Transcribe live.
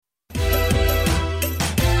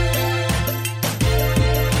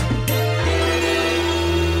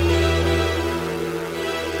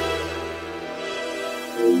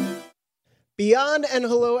Beyond and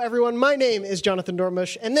hello, everyone. My name is Jonathan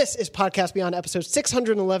Dormush, and this is Podcast Beyond, episode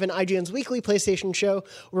 611, IGN's weekly PlayStation show,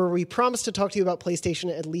 where we promise to talk to you about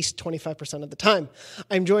PlayStation at least 25% of the time.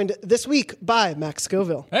 I'm joined this week by Max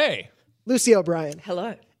Scoville. Hey. Lucy O'Brien.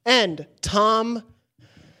 Hello. And Tom...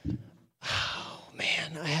 Oh,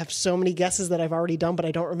 man. I have so many guesses that I've already done, but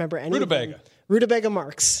I don't remember any of them. Rutabaga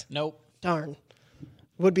Marks. Nope. Darn.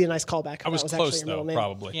 Would be a nice callback. I was close, though,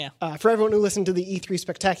 probably. Yeah. For everyone who listened to the E3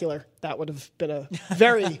 Spectacular, that would have been a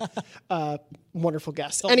very wonderful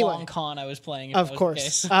guess. The Anyway, long con I was playing. of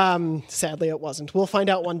course. Sadly, it wasn't. We'll find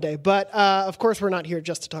out one day. But, of course, we're not here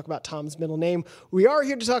just to talk about Tom's middle name. We are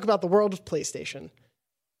here to talk about the world of PlayStation.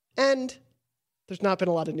 And there's not been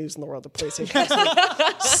a lot of news in the world of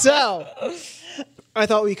PlayStation. So I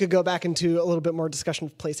thought we could go back into a little bit more discussion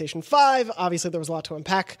of PlayStation 5. Obviously, there was a lot to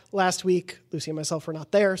unpack last week. Lucy and myself were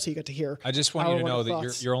not there, so you got to hear. I just want you to know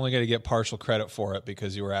that you're only going to get partial credit for it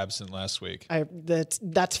because you were absent last week.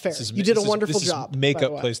 That's fair. You did a wonderful job. Make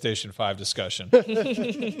up PlayStation 5 discussion.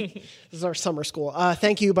 This is our summer school.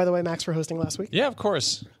 Thank you, by the way, Max, for hosting last week. Yeah, of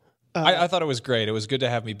course. I thought it was great. It was good to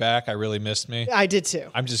have me back. I really missed me. I did too.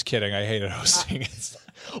 I'm just kidding. I hated hosting.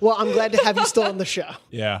 Well, I'm glad to have you still on the show.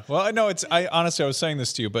 Yeah. Well, I know honestly, I was saying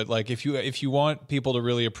this to you, but like if you want people to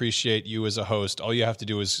really appreciate you as a host, all you have to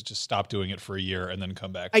do is just stop doing it for a year and then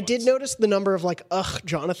come back. I did notice the number of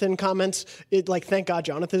Jonathan comments. Thank God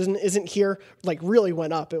Jonathan isn't here, really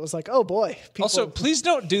went up. It was like, oh boy. Also, please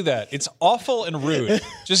don't do that. It's awful and rude.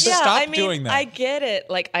 Just stop doing that. I get it.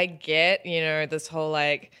 I get, this whole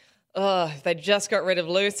they just got rid of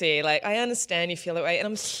Lucy. I understand you feel that way, and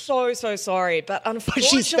I'm so sorry. But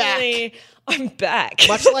unfortunately, I'm back.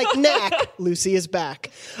 Much like Knack, Lucy is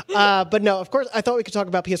back. But no, of course, I thought we could talk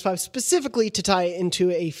about PS5 specifically to tie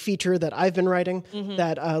into a feature that I've been writing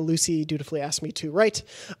that Lucy dutifully asked me to write.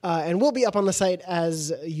 And we'll be up on the site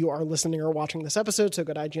as you are listening or watching this episode, so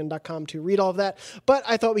go to IGN.com to read all of that. But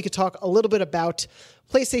I thought we could talk a little bit about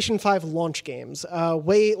PlayStation 5 launch games. I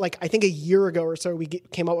think a year ago or so, we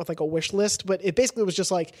came out with a wish list, but it basically was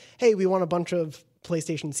just hey, we want a bunch of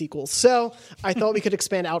PlayStation sequels. So I thought we could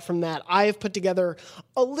expand out from that. I've put together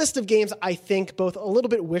a list of games I think both a little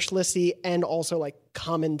bit wish listy and also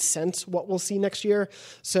common sense what we'll see next year.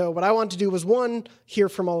 So what I wanted to do was, one, hear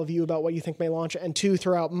from all of you about what you think may launch, and two,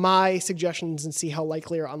 throw out my suggestions and see how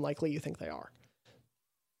likely or unlikely you think they are.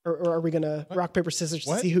 Or are we going to rock, paper, scissors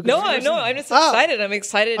to see who goes first? No, I'm just excited. I'm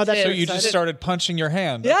excited. Oh, so you just started punching your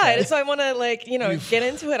hand. Yeah, okay. So I want to get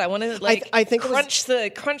into it. I want to I think crunch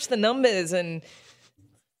the numbers and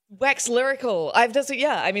wax lyrical. This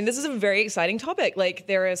is a very exciting topic.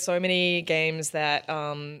 There are so many games that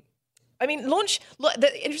the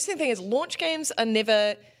interesting thing is launch games are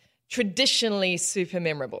never traditionally super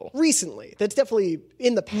memorable. Recently. That's definitely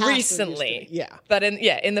in the past. Recently. Yeah. But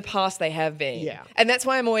in the past they have been. Yeah. And that's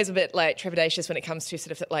why I'm always a bit trepidatious when it comes to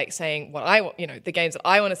sort of saying what I want, the games that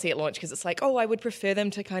I want to see at launch, because it's I would prefer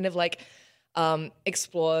them to kind of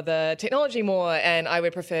explore the technology more, and I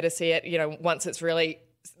would prefer to see it, once it's really,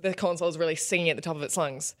 the console's really singing at the top of its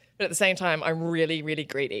lungs. But at the same time, I'm really, really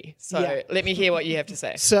greedy. So let me hear what you have to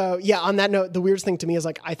say. So, on that note, the weirdest thing to me is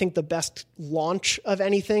I think the best launch of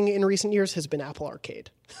anything in recent years has been Apple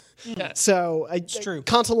Arcade. Yeah. So it's true.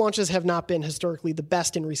 Console launches have not been historically the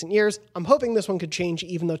best in recent years. I'm hoping this one could change,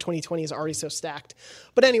 even though 2020 is already so stacked.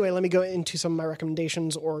 But anyway, let me go into some of my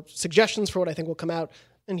recommendations or suggestions for what I think will come out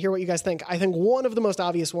and hear what you guys think. I think one of the most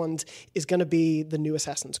obvious ones is going to be the new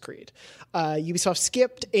Assassin's Creed. Ubisoft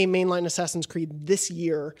skipped a mainline Assassin's Creed this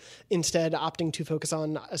year, instead opting to focus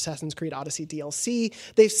on Assassin's Creed Odyssey DLC.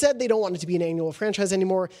 They've said they don't want it to be an annual franchise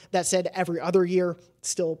anymore. That said, every other year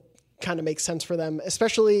still kind of makes sense for them.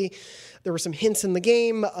 Especially, there were some hints in the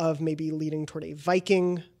game of maybe leading toward a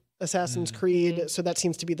Viking Assassin's Creed, so that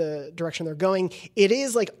seems to be the direction they're going. It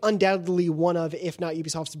is undoubtedly one of, if not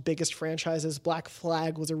Ubisoft's biggest franchises. Black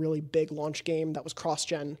Flag was a really big launch game that was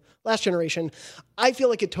cross-gen last generation. I feel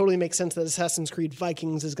like it totally makes sense that Assassin's Creed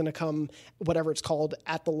Vikings is going to come, whatever it's called,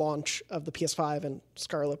 at the launch of the PS5 and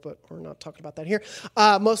Scarlet, but we're not talking about that here.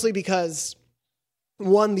 Mostly because,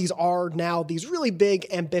 one, these are now these really big,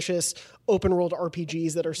 ambitious, open-world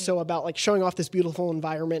RPGs that are so about showing off this beautiful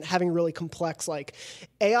environment, having really complex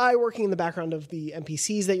AI working in the background of the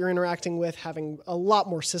NPCs that you're interacting with, having a lot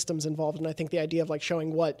more systems involved. And I think the idea of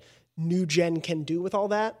showing what new gen can do with all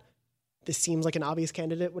that, this seems like an obvious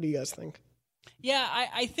candidate. What do you guys think? Yeah,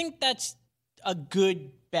 I think that's a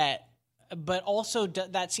good bet, but also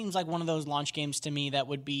that seems like one of those launch games to me that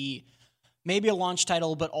would be maybe a launch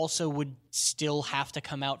title, but also would still have to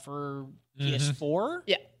come out for PS4.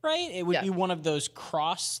 Yeah. Right? It would be one of those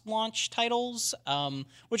cross-launch titles,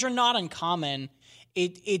 which are not uncommon.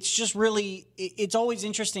 it's just really it's always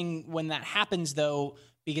interesting when that happens though,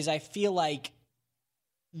 because I feel like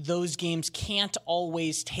those games can't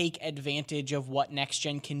always take advantage of what next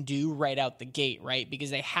gen can do right out the gate, right? Because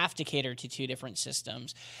they have to cater to two different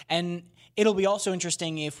systems. And it'll be also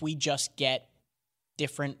interesting if we just get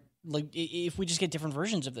different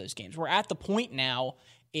versions of those games. We're at the point now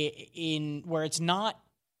in where it's not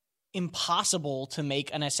impossible to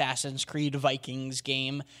make an Assassin's Creed Vikings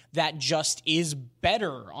game that just is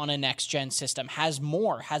better on a next gen system, has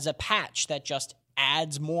a patch that just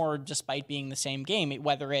adds more despite being the same game.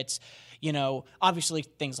 Whether it's, obviously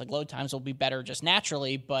things like load times will be better just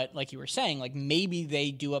naturally, but like you were saying, like maybe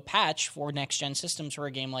they do a patch for next gen systems for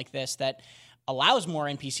a game like this that allows more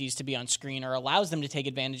NPCs to be on screen or allows them to take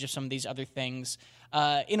advantage of some of these other things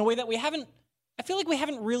in a way that I feel like we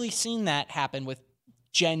haven't really seen that happen with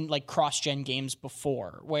cross-gen games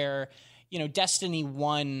before, where Destiny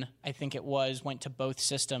 1, I think it went to both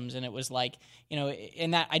systems, and it was like,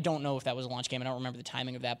 and that I don't know if that was a launch game. I don't remember the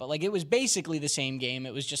timing of that, but like it was basically the same game.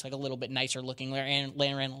 It was just like a little bit nicer looking and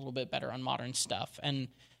ran a little bit better on modern stuff. And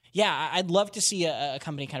yeah, I'd love to see a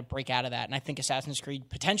company kind of break out of that, and I think Assassin's Creed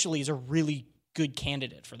potentially is a really good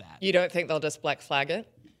candidate for that. You don't think they'll just black flag it?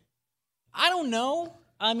 I don't know.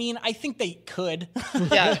 I mean, I think they could.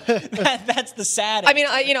 Yeah. That's the sad. I mean,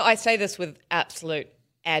 I say this with absolute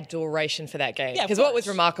adoration for that game. Because what was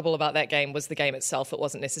remarkable about that game was the game itself. It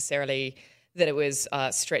wasn't necessarily that it was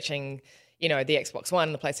stretching, the Xbox One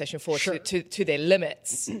and the PlayStation 4 to their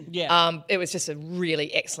limits. Yeah. It was just a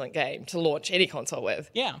really excellent game to launch any console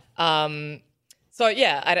with. Yeah. So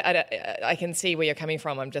yeah, I can see where you're coming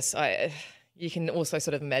from. You can also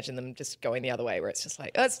sort of imagine them just going the other way, where it's just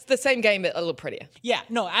like, it's the same game but a little prettier. Yeah,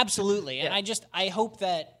 no, absolutely. And I hope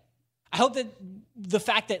that the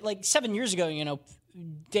fact that like 7 years ago,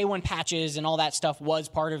 day one patches and all that stuff was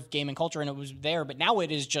part of gaming culture and it was there, but now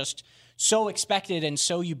it is just so expected and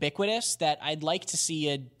so ubiquitous that I'd like to see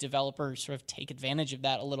a developer sort of take advantage of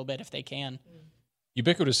that a little bit if they can.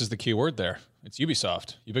 Ubiquitous is the key word there. It's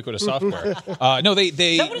Ubisoft. Ubiquitous software. No, they.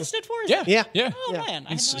 Is that what it stood for? Yeah. Oh man,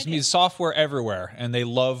 I it means software everywhere, and they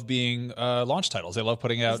love being launch titles. They love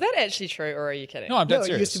putting out. Is that actually true, or are you kidding? No, I'm dead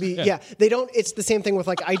serious. It used to be. Yeah, they don't. It's the same thing with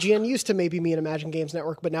like IGN used to maybe mean Imagine Games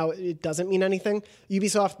Network, but now it doesn't mean anything.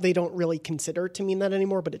 Ubisoft, they don't really consider it to mean that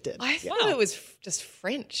anymore, but it did. I thought it was just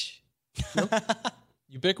French.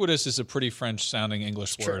 Ubiquitous is a pretty French-sounding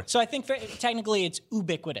English word. So I think technically it's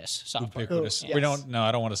ubiquitous software. Ubiquitous. Yes. We don't. No,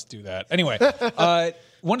 I don't want us to do that. Anyway,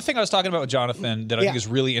 one thing I was talking about with Jonathan that I think is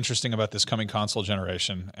really interesting about this coming console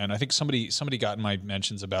generation, and I think somebody got in my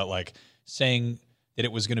mentions about like saying that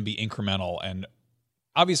it was going to be incremental, and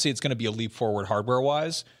obviously it's going to be a leap forward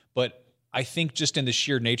hardware-wise, but I think just in the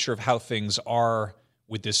sheer nature of how things are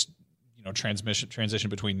with this, transition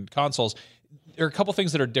between consoles, there are a couple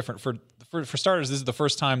things that are different. For starters, this is the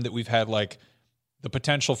first time that we've had like the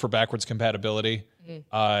potential for backwards compatibility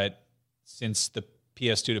since the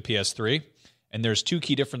PS2 to PS3, and there's two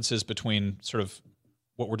key differences between sort of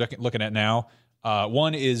what we're looking at now.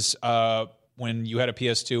 One is when you had a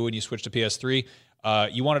PS2 and you switched to PS3,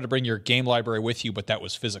 you wanted to bring your game library with you, but that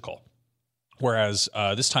was physical. Whereas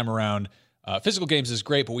this time around, physical games is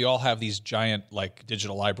great, but we all have these giant like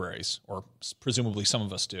digital libraries, or presumably some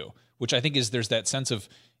of us do, which I think there's that sense of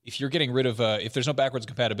if you're getting rid of if there's no backwards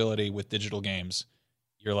compatibility with digital games,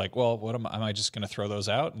 you're like, well, what am I just going to throw those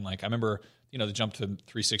out? And like I remember, the jump to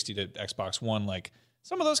 360 to Xbox One, like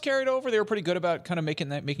some of those carried over. They were pretty good about kind of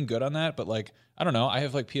making good on that, but like I don't know, I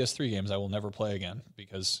have like PS3 games I will never play again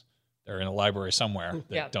because they're in a library somewhere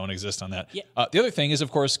that don't exist on that. Yeah. The other thing is, of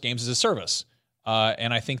course, games as a service.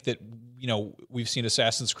 And I think that, we've seen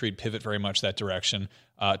Assassin's Creed pivot very much that direction.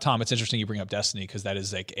 Tom, it's interesting you bring up Destiny because that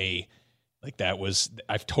is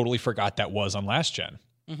I've totally forgot that was on last gen.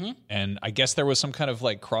 Mm-hmm. And I guess there was some kind of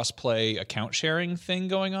like cross-play account sharing thing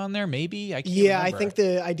going on there. Maybe I can't remember. I think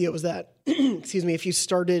the idea was that, excuse me, if you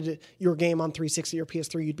started your game on 360 or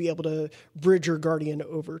PS3, you'd be able to bridge your Guardian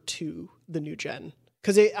over to the new gen.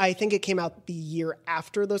 Because I think it came out the year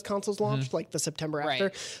after those consoles launched, like the September after.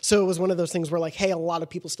 Right. So it was one of those things where like, hey, a lot of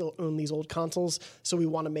people still own these old consoles, so we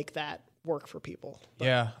want to make that work for people. But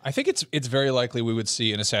yeah, I think it's very likely we would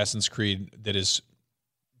see an Assassin's Creed that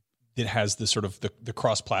has the sort of the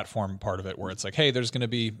cross-platform part of it, where it's like, hey, there's going to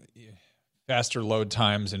be faster load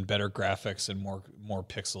times and better graphics and more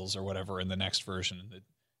pixels or whatever in the next version. The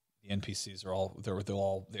NPCs are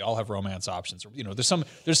all have romance options.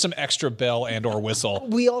 There's some extra bell and or whistle.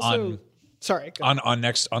 we also on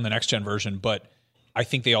the next gen version, but I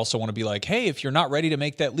think they also want to be like, hey, if you're not ready to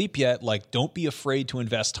make that leap yet, like, don't be afraid to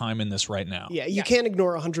invest time in this right now. Yeah, you can't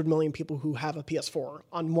ignore 100 million people who have a PS4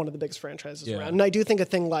 on one of the biggest franchises around. And I do think a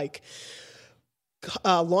thing like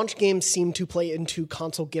launch games seem to play into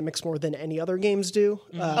console gimmicks more than any other games do.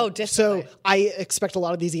 Definitely. So I expect a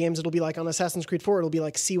lot of these games, it'll be like on Assassin's Creed 4, it'll be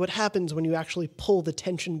like, see what happens when you actually pull the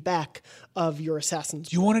tension back of your Assassin's.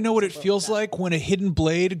 Do you want to know what it feels like when a hidden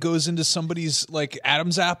blade goes into somebody's like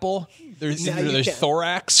Adam's apple? Their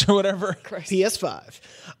thorax or whatever. PS5.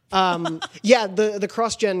 The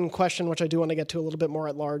cross-gen question, which I do want to get to a little bit more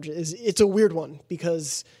at large, it's a weird one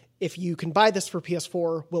because if you can buy this for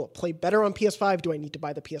PS4, will it play better on PS5? Do I need to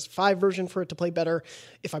buy the PS5 version for it to play better?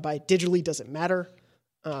 If I buy it digitally, does it matter?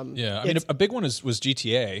 I mean, a big one was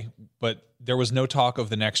GTA, but there was no talk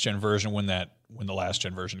of the next gen version when the last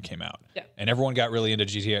gen version came out. Yeah. And everyone got really into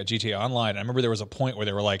GTA Online. I remember there was a point where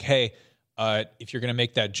they were like, hey, if you're going to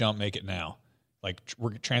make that jump, make it now. Like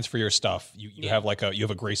transfer your stuff. You have you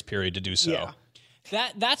have a grace period to do so. Yeah.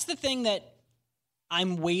 That's the thing that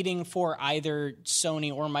I'm waiting for either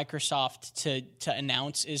Sony or Microsoft to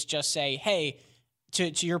announce, is just say, hey,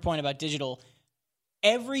 to your point about digital,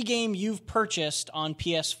 every game you've purchased on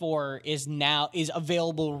PS4 is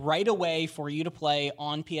available right away for you to play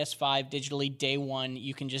on PS5 digitally day one.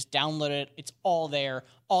 You can just download it. It's all there.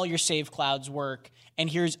 All your save clouds work. And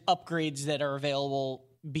here's upgrades that are available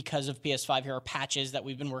because of PS5. Here are patches that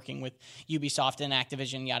we've been working with Ubisoft and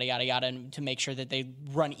Activision, yada, yada, yada, and to make sure that they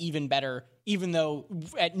run even better, even though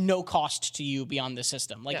at no cost to you beyond the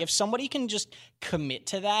system. Like, if somebody can just commit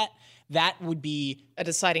to that, that would be a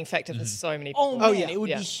deciding factor for so many people. Oh, man, it would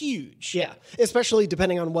be huge. Yeah, especially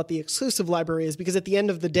depending on what the exclusive library is, because at the end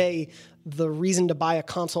of the day, the reason to buy a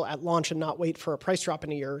console at launch and not wait for a price drop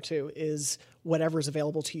in a year or two is whatever's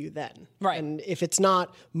available to you then. Right. And if it's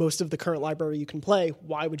not most of the current library you can play,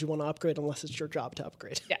 why would you want to upgrade unless it's your job to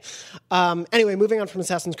upgrade? Yeah. Anyway, moving on from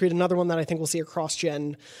Assassin's Creed, another one that I think we'll see a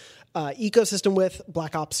cross-gen ecosystem with,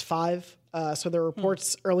 Black Ops 5. So there were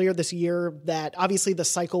reports earlier this year that obviously the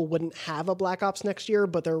cycle wouldn't have a Black Ops next year,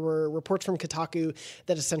 but there were reports from Kotaku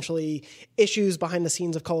that essentially issues behind the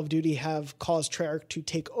scenes of Call of Duty have caused Treyarch to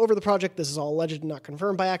take over the project. This is all alleged and not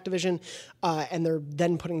confirmed by Activision. And they're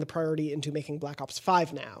then putting the priority into making Black Ops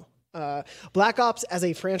 5 now. Black Ops as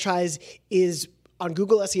a franchise is on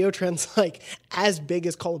Google SEO trends, like as big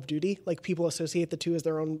as Call of Duty. Like people associate the two as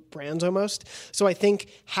their own brands almost. So I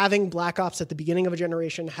think having Black Ops at the beginning of a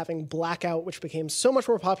generation, having Blackout, which became so much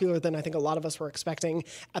more popular than I think a lot of us were expecting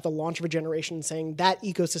at the launch of a generation, saying that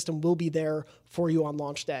ecosystem will be there for you on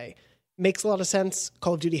launch day, makes a lot of sense.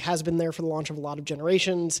 Call of Duty has been there for the launch of a lot of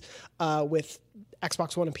generations with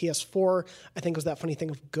Xbox One and PS4. I think it was that funny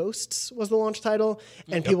thing of Ghosts was the launch title.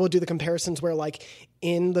 And people would do the comparisons where like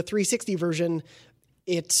in the 360 version,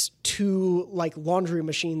 it's two like laundry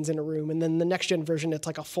machines in a room, and then the next gen version, it's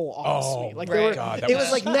like a full office suite. Like it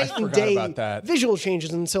was like night and day visual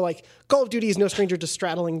changes, and so like Call of Duty is no stranger to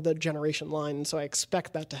straddling the generation line, and so I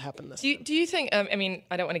expect that to happen this time. Do you think? I mean,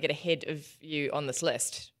 I don't want to get ahead of you on this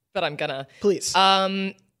list, but I'm gonna. Please.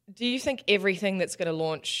 Do you think everything that's going to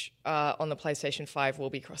launch on the PlayStation 5 will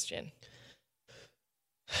be cross-gen?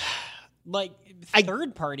 Like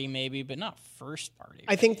third party maybe, but not first party.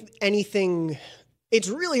 I think anything. It's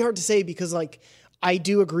really hard to say because, like, I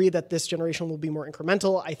do agree that this generation will be more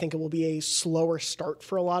incremental. I think it will be a slower start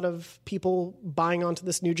for a lot of people buying onto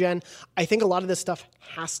this new gen. I think a lot of this stuff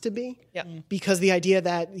has to be because the idea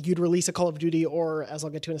that you'd release a Call of Duty or, as I'll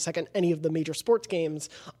get to in a second, any of the major sports games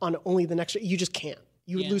on only the next, you just can't.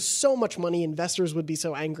 You would lose so much money. Investors would be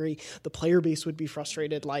so angry. The player base would be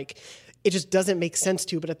frustrated. Like, it just doesn't make sense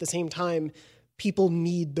to, but at the same time, people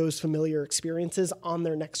need those familiar experiences on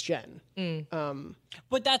their next gen.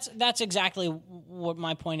 But that's exactly what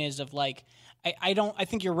my point is of like, I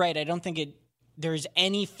think you're right. I don't think there's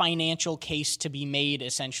any financial case to be made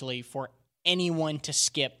essentially for anyone to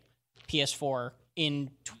skip PS4 in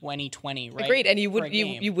 2020, right? Agreed. And you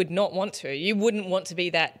would not want to. You wouldn't want to be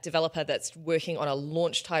that developer that's working on a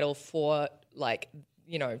launch title for like,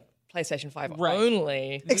 PlayStation 5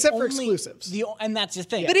 only. Except for exclusives. And that's the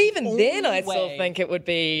thing. But even then, I still think it would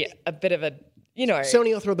be a bit of a,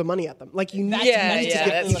 Sony will throw the money at them. Like, you need to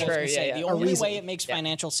that's true. The only way it makes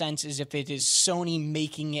financial sense is if it is Sony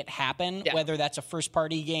making it happen, whether that's a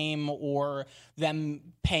first-party game or them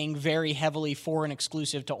paying very heavily for an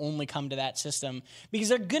exclusive to only come to that system. Because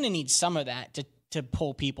they're going to need some of that to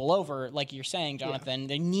pull people over, like you're saying, Jonathan.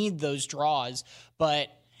 They need those draws. But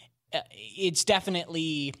it's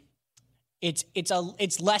definitely...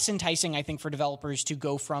 It's less enticing, I think, for developers to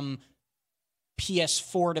go from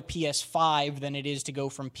PS4 to PS5 than it is to go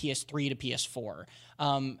from PS3 to PS4.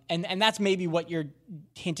 And that's maybe what you're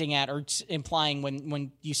hinting at or implying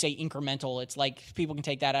when you say incremental. It's like people can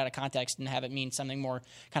take that out of context and have it mean something more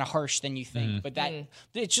kind of harsh than you think. But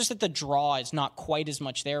it's just that the draw is not quite as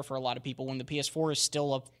much there for a lot of people when the PS4 is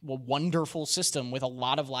still a wonderful system with a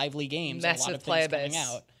lot of lively games and a lot of things coming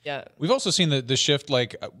out. Yeah. We've also seen the shift,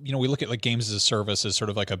 like, we look at like games as a service as sort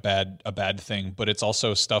of like a bad thing, but it's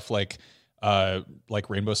also stuff like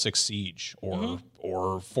Rainbow Six Siege or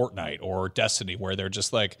Fortnite or Destiny, where they're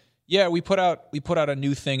just like, yeah, we put out a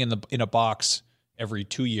new thing in a box every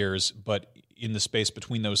 2 years, but in the space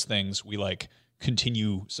between those things, we like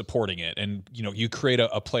continue supporting it. And you create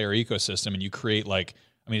a player ecosystem, and you create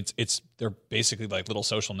they're basically like little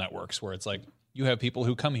social networks where it's like you have people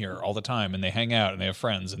who come here all the time and they hang out and they have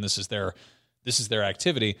friends, and this is their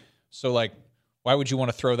activity. So like, why would you want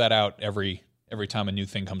to throw that out every time a new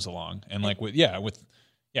thing comes along? And like Well,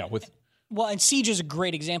 and Siege is a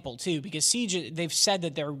great example too, because Siege, they've said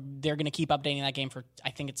that they're going to keep updating that game for,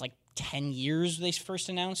 I think it's like 10 years they first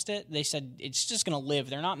announced it. They said it's just going to live.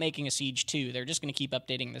 They're not making a Siege 2. They're just going to keep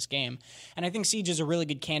updating this game. And I think Siege is a really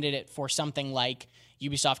good candidate for something like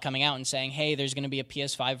Ubisoft coming out and saying, hey, there's going to be a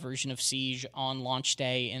PS5 version of Siege on launch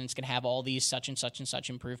day, and it's going to have all these such and such and such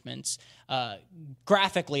improvements.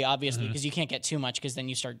 Graphically, obviously, because you can't get too much, because then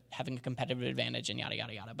you start having a competitive advantage and yada,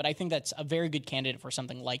 yada, yada. But I think that's a very good candidate for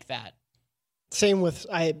something like that. Same with,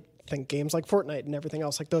 I think, games like Fortnite and everything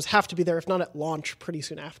else. Like, those have to be there, if not at launch, pretty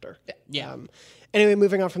soon after. Yeah. Anyway,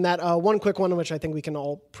 moving on from that, one quick one, which I think we can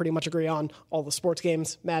all pretty much agree on, all the sports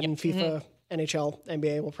games, Madden, FIFA, NHL,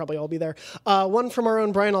 NBA will probably all be there. One from our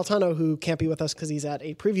own Brian Altano, who can't be with us because he's at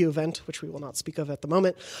a preview event, which we will not speak of at the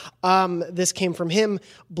moment. This came from him,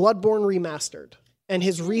 Bloodborne Remastered. And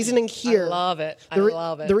his reasoning here... I love it.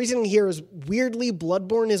 The reasoning here is, weirdly,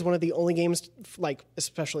 Bloodborne is one of the only games, like,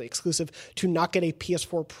 especially exclusive, to not get a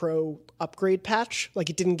PS4 Pro upgrade patch. Like,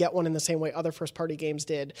 it didn't get one in the same way other first-party games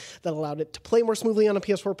did, that allowed it to play more smoothly on a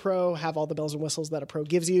PS4 Pro, have all the bells and whistles that a Pro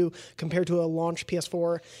gives you, compared to a launch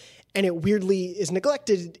PS4. And it weirdly is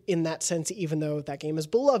neglected in that sense, even though that game is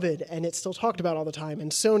beloved and it's still talked about all the time.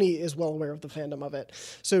 And Sony is well aware of the fandom of it.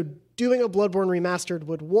 So doing a Bloodborne Remastered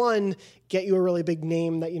would, one, get you a really big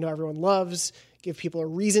name that everyone loves, give people a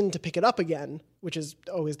reason to pick it up again, which is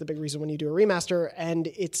always the big reason when you do a remaster. And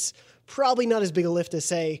it's probably not as big a lift as,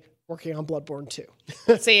 say, working on Bloodborne 2.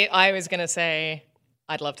 See, I was going to say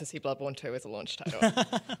I'd love to see Bloodborne 2 as a launch title.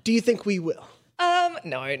 Do you think we will?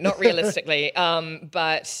 No, not realistically.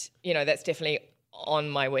 But, that's definitely on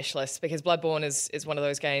my wish list, because Bloodborne is one of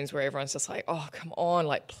those games where everyone's just like, oh, come on,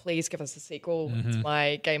 like, please give us a sequel. It's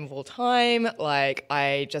my game of all time. Like,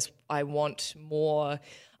 I want more.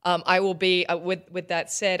 I will be, with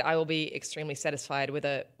that said, I will be extremely satisfied with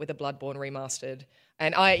a Bloodborne remastered.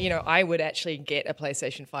 And I would actually get a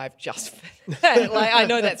PlayStation 5 just for that. Like, I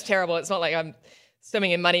know that's terrible. It's not like I'm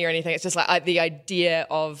swimming in money or anything. It's just like the idea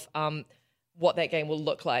of what that game will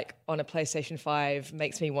look like on a PlayStation 5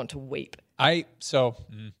 makes me want to weep. I'm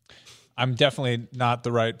definitely not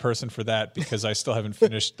the right person for that, because I still haven't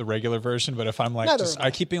finished the regular version. But if I'm like,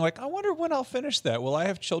 I keep being like, I wonder when I'll finish that. Will I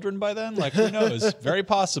have children by then? Like, who knows? Very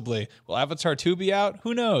possibly. Will Avatar 2 be out?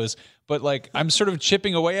 Who knows? But like, I'm sort of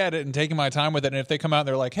chipping away at it and taking my time with it. And if they come out and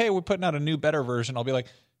they're like, hey, we're putting out a new, better version, I'll be like,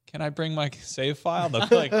 can I bring my save file? They'll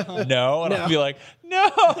be like, no. And I'll be like, no,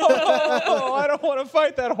 I don't want to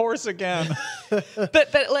fight that horse again.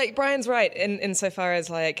 But like, Brian's right insofar as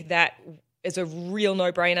like that is a real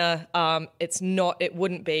no-brainer. It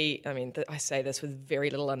wouldn't be, I say this with very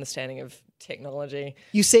little understanding of technology.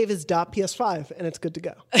 You save as .ps5 and it's good to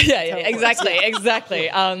go. yeah, exactly.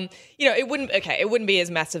 It wouldn't be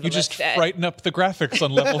as massive. You just frighten up the graphics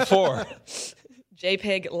on level 4.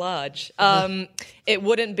 JPEG large. It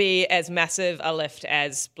wouldn't be as massive a lift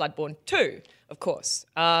as Bloodborne 2, of course.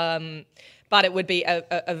 But it would be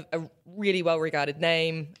a really well-regarded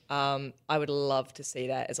name. I would love to see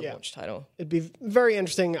that as a launch title. It'd be very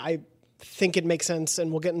interesting. I think it makes sense,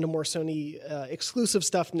 and we'll get into more Sony exclusive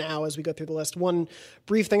stuff now as we go through the list. One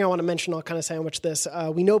brief thing I want to mention, I'll kind of sandwich this.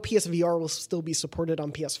 We know PSVR will still be supported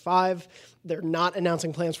on PS5. They're not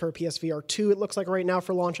announcing plans for a PSVR 2, it looks like right now,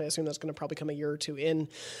 for launch. I assume that's going to probably come a year or two in.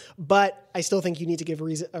 But I still think you need to give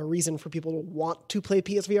a reason for people to want to play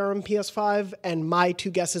PSVR on PS5. And my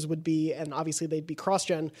two guesses would be, and obviously they'd be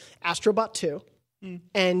cross-gen, Astro Bot 2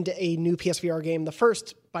 and a new PSVR game, the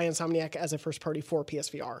first by Insomniac as a first party for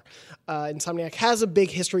PSVR. Insomniac has a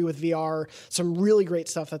big history with VR, some really great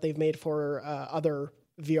stuff that they've made for other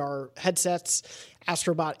VR headsets.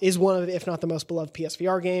 Astrobot is one of, if not the most beloved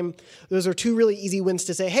PSVR game. Those are two really easy wins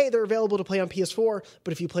to say, hey, they're available to play on PS4,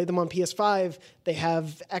 but if you play them on PS5, they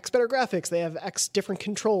have X better graphics, they have X different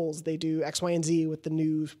controls, they do X, Y, and Z with the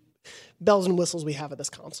new bells and whistles we have at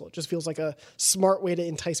this console. It just feels like a smart way to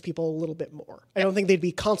entice people a little bit more. I don't think they'd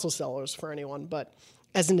be console sellers for anyone, but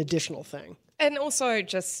as an additional thing. And also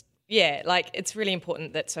just, yeah, like it's really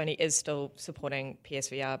important that Sony is still supporting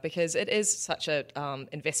PSVR because it is such a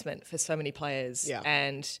investment for so many players. Yeah.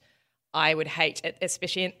 And I would hate,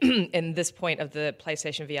 especially in this point of the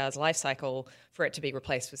PlayStation VR's life cycle, for it to be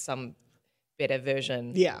replaced with some better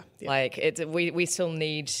version. Yeah. Like we still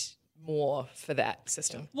need more for that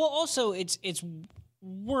system. Well, also it's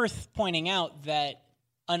worth pointing out that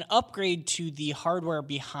an upgrade to the hardware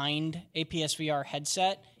behind a PSVR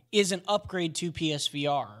headset is an upgrade to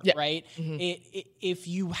PSVR, right? Mm-hmm. If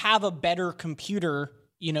you have a better computer,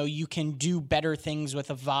 you can do better things with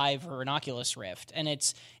a Vive or an Oculus Rift, and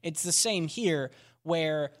it's the same here,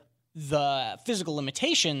 where the physical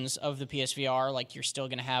limitations of the PSVR, like you're still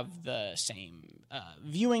going to have the same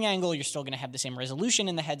viewing angle, you're still going to have the same resolution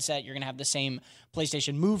in the headset, you're going to have the same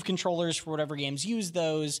PlayStation Move controllers for whatever games use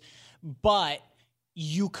those, but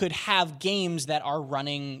you could have games that are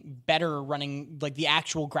running better, like the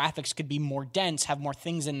actual graphics could be more dense, have more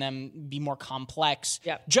things in them, be more complex.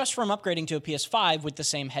 Yep. Just from upgrading to a PS5 with the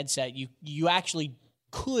same headset, you actually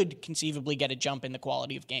could conceivably get a jump in the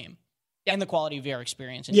quality of game. And the quality of VR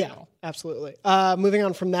experience in general. Absolutely. Moving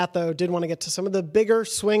on from that, though, did want to get to some of the bigger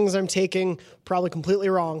swings I'm taking, probably completely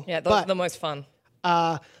wrong. Yeah, those are the most fun.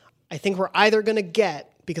 I think we're either going to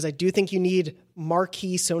get, because I do think you need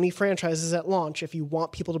marquee Sony franchises at launch if you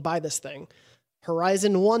want people to buy this thing,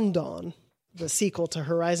 Horizon 1 Dawn, the sequel to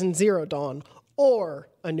Horizon Zero Dawn, or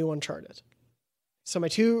a new Uncharted. So my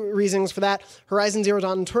two reasons for that, Horizon Zero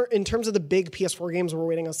Dawn, in terms of the big PS4 games we're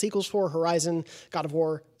waiting on sequels for, Horizon, God of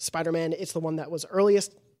War, Spider-Man, it's the one that was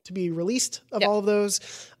earliest to be released of all of those.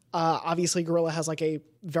 Obviously, Guerrilla has like a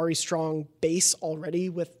very strong base already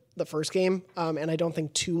with the first game, and I don't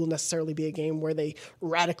think 2 will necessarily be a game where they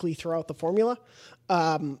radically throw out the formula.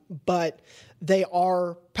 But they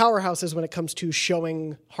are powerhouses when it comes to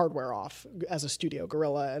showing hardware off as a studio,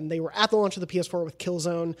 Guerrilla, and they were at the launch of the PS4 with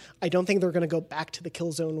Killzone. I don't think they're going to go back to the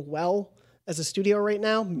Killzone well as a studio right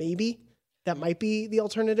now. Maybe that might be the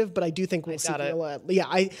alternative, but I do think we'll see Guerrilla. Yeah,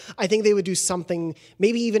 I think they would do something,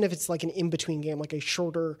 maybe even if it's like an in-between game, like a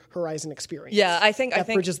shorter Horizon experience. Yeah, I think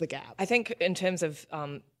bridges the gap. I think in terms of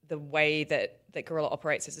the way that Guerrilla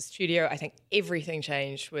operates as a studio, I think everything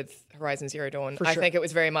changed with Horizon Zero Dawn. I think it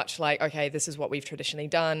was very much like, okay, this is what we've traditionally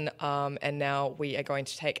done, and now we are going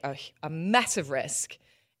to take a massive risk.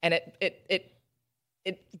 And it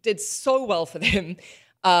did so well for them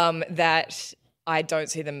that I don't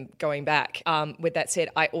see them going back. With that said,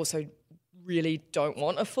 I also really don't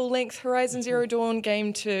want a full-length Horizon Zero Dawn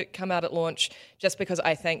game to come out at launch, just because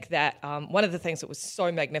I think that one of the things that was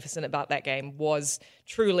so magnificent about that game was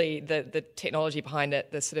truly the technology behind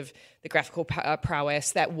it, the sort of the graphical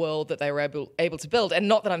prowess, that world that they were able to build. And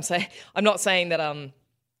not that I'm not saying that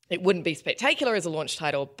it wouldn't be spectacular as a launch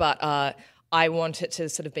title, but I want it to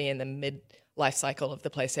sort of be in the mid life cycle of the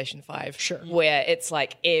PlayStation 5, where it's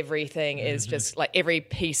like everything is just like every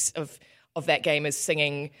piece of that game is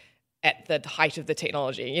singing at the height of the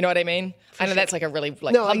technology. You know what I mean? I know that's like a really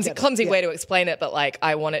clumsy way to explain it, but like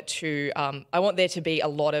I want there to be a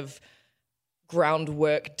lot of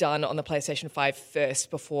groundwork done on the PlayStation 5 first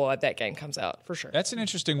before that game comes out. For sure. That's an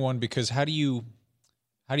interesting one, because how do you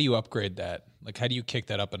upgrade that? Like, how do you kick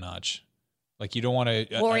that up a notch? Like, you don't want to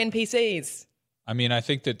more NPCs. I mean, I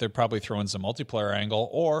think that they're probably throwing some multiplayer angle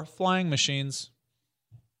or flying machines.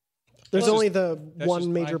 There's only the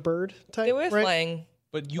one major bird type. They were flying.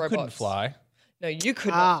 But you robots. Couldn't fly. No, you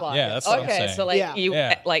could not fly. Yeah, that's what I'm saying. Okay, so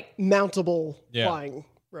like like mountable flying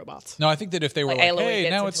robots. No, I think that if they were like hey,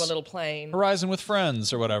 now it's a little plane. Horizon with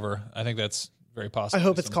Friends or whatever, I think that's very possible. I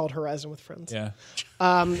hope it's called Horizon with Friends. Yeah.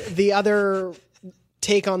 The other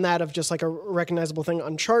take on that of just like a recognizable thing,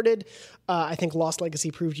 Uncharted. I think Lost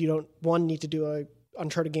Legacy proved you don't, 1, need to do a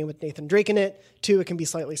Uncharted game with Nathan Drake in it. 2, it can be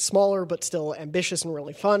slightly smaller but still ambitious and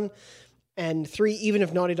really fun. And 3, even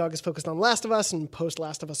if Naughty Dog is focused on Last of Us and post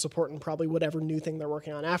Last of Us support and probably whatever new thing they're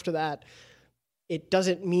working on after that, it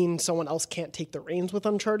doesn't mean someone else can't take the reins with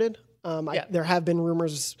Uncharted. There have been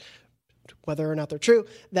rumors, whether or not they're true,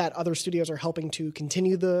 that other studios are helping to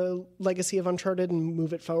continue the legacy of Uncharted and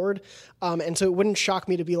move it forward. And so it wouldn't shock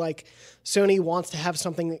me to be like, Sony wants to have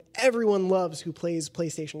something that everyone loves who plays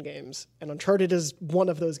PlayStation games, and Uncharted is one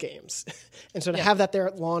of those games. And so to have that there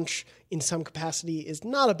at launch in some capacity is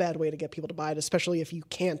not a bad way to get people to buy it, especially if you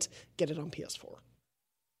can't get it on PS4.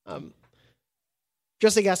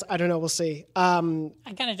 Just a guess. I don't know. We'll see. I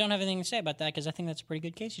kind of don't have anything to say about that because I think that's a pretty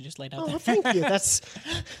good case you just laid out there. Oh, thank you. That's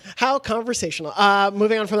how conversational.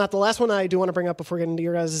 Moving on from that, the last one I do want to bring up before getting to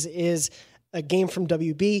your guys is a game from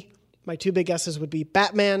WB. My two big guesses would be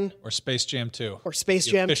Batman Or Space Jam 2. or Space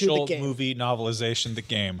Jam 2, Official the game. movie novelization, the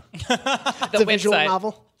game. The visual website.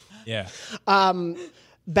 novel. Yeah.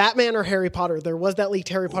 Batman or Harry Potter. There was that leaked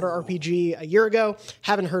Harry Potter RPG a year ago.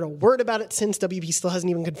 Haven't heard a word about it since. WB still hasn't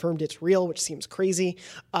even confirmed it's real, which seems crazy.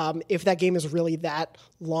 If that game is really that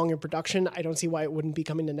long in production, I don't see why it wouldn't be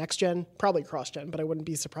coming to next gen. Probably cross gen, but I wouldn't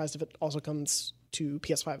be surprised if it also comes to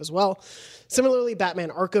PS5 as well. Similarly, Batman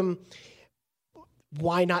Arkham.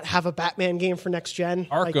 Why not have a Batman game for next gen?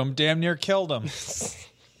 Arkham damn near killed him.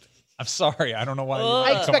 I'm sorry. I don't know why.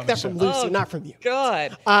 I expect that from Lucy, not from you.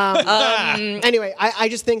 God. Anyway, I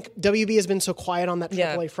just think WB has been so quiet on that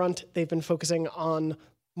AAA Yeah. front. They've been focusing on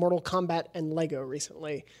Mortal Kombat and Lego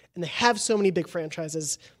recently, and they have so many big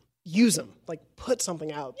franchises. Use them, like put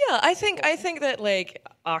something out. Yeah, I think that like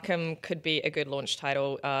Arkham could be a good launch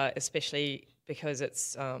title, especially because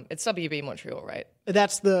it's WB Montreal, right?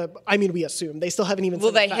 That's the. I mean, we assume they still haven't even.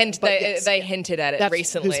 Well, said they hinted at it that's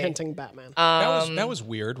recently. Who's hinting Batman? that was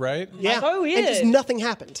weird, right? yeah, so and just weird. nothing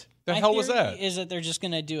happened. The My hell was theory that? Is that they're just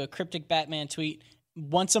going to do a cryptic Batman tweet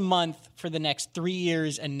once a month for the next 3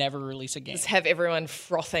 years and never release a game. Just have everyone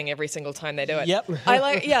frothing every single time they do it. Yep. I'm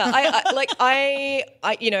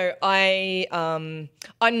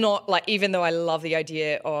not like, even though I love the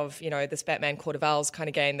idea of, this Batman Court of Owls kind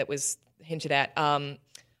of game that was hinted at,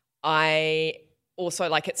 I also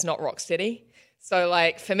like it's not Rocksteady. So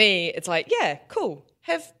like for me, it's like, yeah, cool.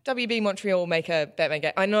 Have WB Montreal make a Batman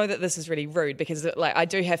game. I know that this is really rude because like I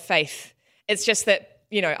do have faith. It's just that,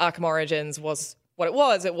 Arkham Origins was what it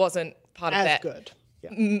was. It wasn't part of As that good.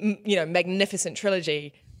 Yeah. magnificent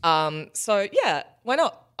trilogy. So yeah, why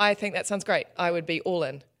not? I think that sounds great. I would be all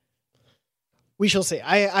in. We shall see.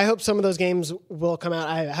 I hope some of those games will come out.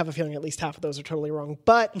 I have a feeling at least half of those are totally wrong.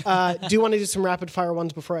 But do want to do some rapid fire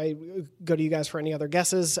ones before I go to you guys for any other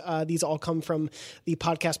guesses. These all come from the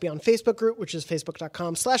Podcast Beyond Facebook group, which is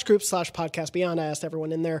facebook.com/group/Podcast Beyond. I asked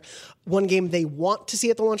everyone in there one game they want to see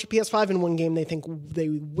at the launch of PS5 and one game they think they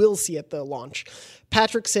will see at the launch.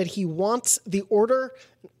 Patrick said he wants The Order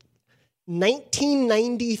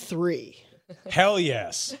 1993. Hell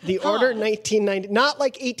yes. The Order 1990, not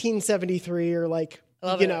like 1873 or like, I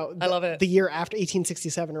love it. the year after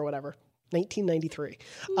 1867 or whatever. 1993.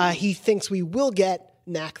 He thinks we will get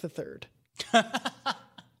Knack the Third.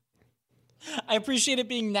 I appreciate it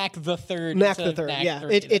being Knack the Third. Knack the Third, yeah.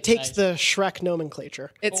 It takes the Shrek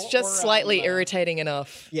nomenclature. It's just slightly irritating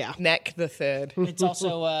enough. Yeah. Knack the Third. It's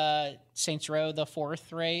also Saints Row the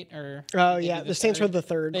Fourth, right? Or Oh, they yeah. did The Saints Row the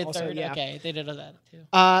Third The also, third? yeah. Okay, they did that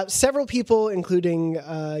too. Several people, including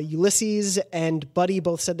Ulysses and Buddy,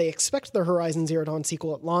 both said they expect the Horizon Zero Dawn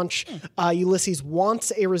sequel at launch. Ulysses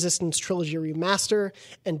wants a Resistance Trilogy remaster,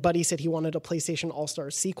 and Buddy said he wanted a PlayStation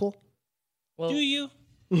All-Stars sequel. Well, Do you?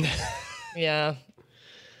 yeah.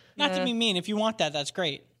 Not to be mean. If you want that, that's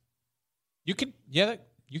great. You can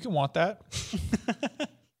want that.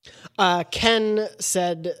 Ken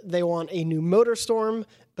said they want a new MotorStorm,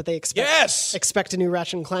 but they expect a new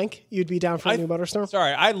Ratchet and Clank. You'd be down for a new MotorStorm?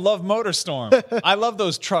 Sorry, I love MotorStorm. I love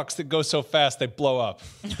those trucks that go so fast they blow up.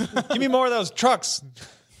 Give me more of those trucks.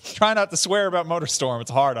 Try not to swear about MotorStorm. It's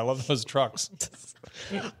hard. I love those trucks.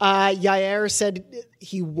 Yair said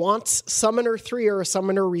he wants Summoner 3 or a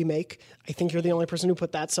Summoner remake. I think you're the only person who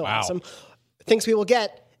put that, so awesome. Thinks we will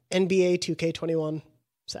get NBA 2K21.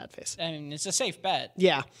 Sad face. I mean, it's a safe bet.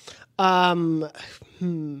 Yeah. Let's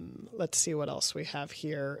see what else we have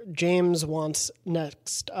here. James wants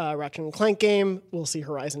next Ratchet and Clank game. We'll see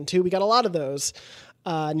Horizon 2. We got a lot of those.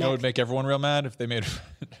 That would make everyone real mad if they made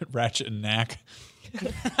Ratchet and Knack.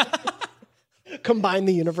 Combine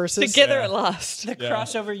the universes. Together at last. The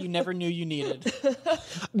crossover you never knew you needed.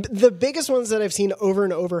 The biggest ones that I've seen over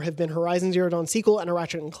and over have been Horizon Zero Dawn sequel and a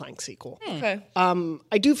Ratchet and Clank sequel. Okay.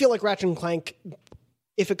 I do feel like Ratchet and Clank,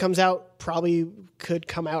 if it comes out, probably could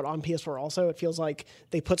come out on PS4 also. It feels like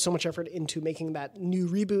they put so much effort into making that new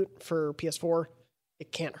reboot for PS4.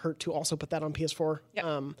 It can't hurt to also put that on PS4.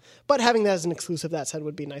 Yep. But having that as an exclusive, that said,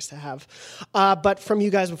 would be nice to have. But from you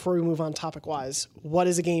guys, before we move on topic-wise, what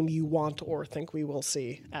is a game you want or think we will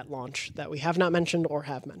see at launch that we have not mentioned or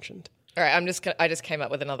have mentioned? All right, I just came up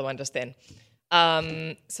with another one just then.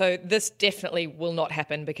 So this definitely will not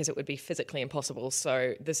happen because it would be physically impossible.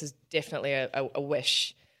 So this is definitely a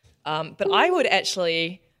wish. But I would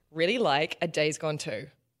actually really like a Days Gone 2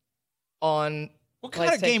 on What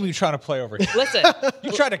kind of game are you trying to play over here? Listen.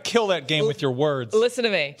 You try to kill that game with your words. Listen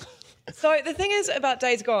to me. So the thing is about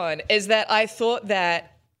Days Gone is that I thought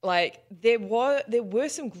that like there were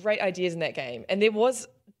some great ideas in that game, and there was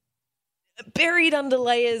buried under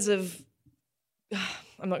layers of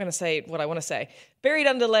I'm not going to say what I want to say. Buried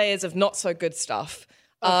under layers of not so good stuff.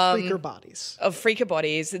 Of freaker bodies. Of freaker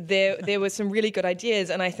bodies. There were some really good ideas,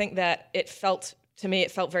 and I think that it felt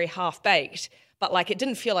very half baked. But like it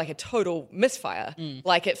didn't feel like a total misfire.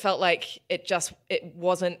 Like it felt like it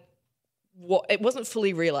wasn't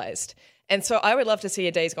fully realized. And so I would love to see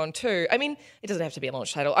a Days Gone 2. I mean, it doesn't have to be a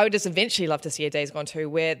launch title. I would just eventually love to see a Days Gone 2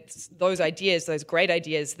 where those ideas, those great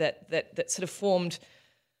ideas that sort of formed,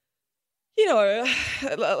 you know,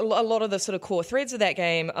 a lot of the sort of core threads of that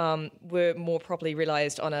game were more properly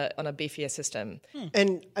realized on a beefier system.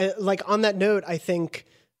 And like on that note, I think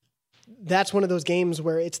that's one of those games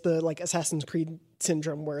where it's the like Assassin's Creed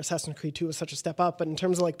syndrome, where Assassin's Creed 2 was such a step up. But in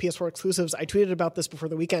terms of like PS4 exclusives, I tweeted about this before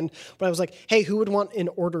the weekend, but I was like, hey, who would want an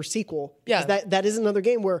Order sequel? Yeah. Because that is another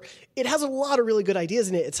game where it has a lot of really good ideas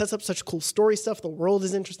in it. It sets up such cool story stuff. The world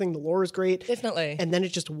is interesting. The lore is great. Definitely. And then it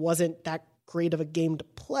just wasn't that great of a game to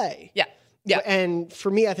play. Yeah. Yeah. And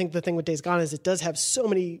for me, I think the thing with Days Gone is it does have so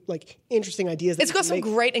many like interesting ideas. That It's got some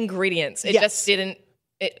great ingredients. It Yes. just didn't.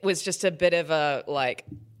 It was just a bit of a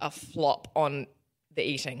flop on the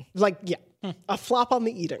eating. Like, yeah. A flop on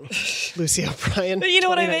the eating, Lucy O'Brien. But you know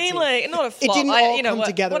what I mean? 2019. Like, not a flop. didn't all you know come what,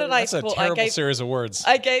 together. What did That's I That's a call? terrible series of words.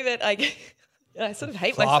 I sort of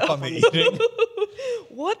hate Flop myself. on the eating.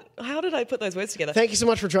 What? How did I put those words together? Thank you so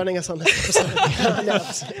much for joining us on this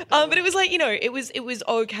episode. But it was like, you know, it was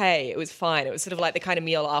okay. It was fine. It was sort of like the kind of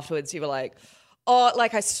meal afterwards you were like, oh,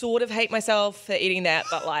 like I sort of hate myself for eating that,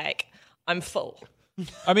 but like I'm full.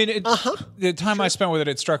 I mean, the time I spent with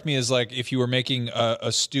it struck me as like if you were making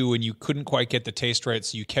a stew and you couldn't quite get the taste right,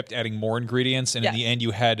 so you kept adding more ingredients, and in the end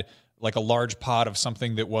you had like a large pot of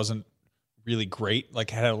something that wasn't really great, like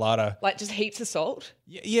had a lot of Like just heaps of salt.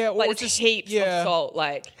 yeah, or Like just heaps of salt.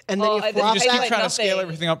 Like And then you this flop Just tastes keep like trying to scale nothing.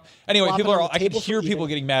 everything up. Anyway, Flop people it are. on the I can table for hear people eating.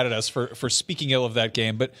 getting mad at us for speaking ill of that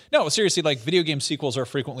game, but no, seriously, like video game sequels are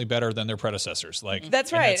frequently better than their predecessors. Like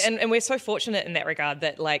That's right, and we're so fortunate in that regard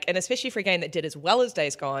that like, and especially for a game that did as well as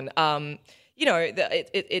Days Gone, you know,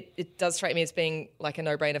 it does strike me as being like a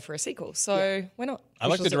no-brainer for a sequel. So why not? I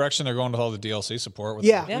like the direction they're going with all the DLC support. With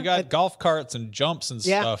Yeah. we got golf carts and jumps and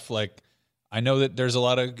Yeah. stuff. Like I know that there's a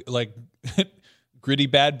lot of like gritty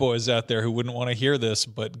bad boys out there who wouldn't want to hear this,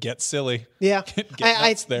 but get silly. Yeah. Get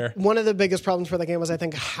nuts there. One of the biggest problems for that game was I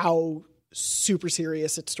think how super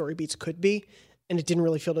serious its story beats could be. And it didn't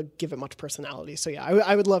really feel to give it much personality. So yeah,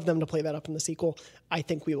 I would love them to play that up in the sequel. I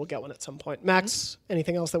think we will get one at some point. Max,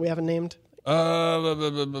 anything else that we haven't named?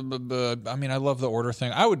 I mean, I love the Order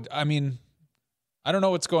thing. I don't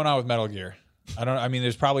know what's going on with Metal Gear. I mean,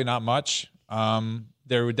 there's probably not much.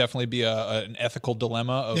 There would definitely be an ethical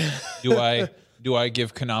dilemma of do I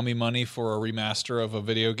give Konami money for a remaster of a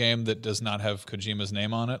video game that does not have Kojima's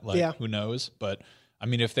name on it? Like, Yeah. who knows? But I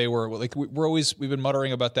mean, if they were like, we've been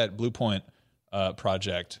muttering about that Blue Point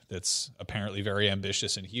project that's apparently very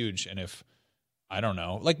ambitious and huge. And if I don't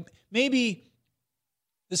know, like maybe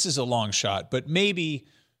this is a long shot, but maybe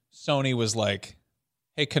Sony was like,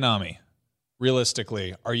 "Hey, Konami,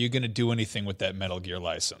 realistically, are you going to do anything with that Metal Gear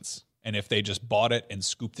license?" And if they just bought it and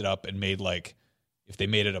scooped it up and made if they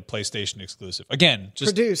made it a PlayStation exclusive, again,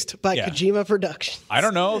 just Produced by Kojima Productions. I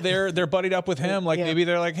don't know. They're buddied up with him. Like Yeah. maybe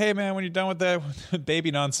they're like, "Hey man, when you're done with that baby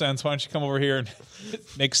nonsense, why don't you come over here and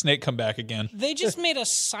make Snake come back again?" They just made a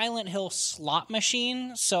Silent Hill slot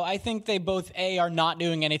machine, so I think they both A, are not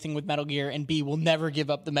doing anything with Metal Gear, and B, will never give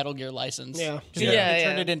up the Metal Gear license. Yeah. 'Cause they're Yeah, gonna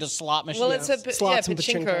turn yeah. it into slot machine. Well, it's a Slots and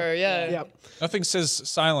pachinko. pachinko. Yeah. Yep. Nothing says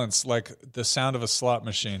silence like the sound of a slot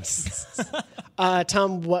machine.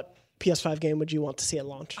 Tom, what PS5 game would you want to see at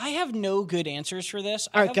launch? I have no good answers for this.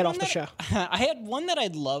 All right, get off the show. I had one that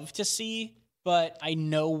I'd love to see, but I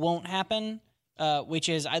know won't happen, which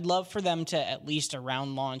is I'd love for them to at least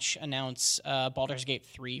around launch announce Baldur's Gate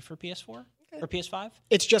 3 for PS4 or PS5.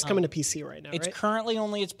 It's just coming to PC right now, It's right? currently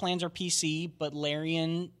only its plans are PC, but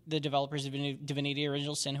Larian, the developers of Divinity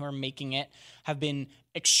Original Sin who are making it, have been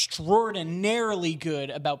extraordinarily good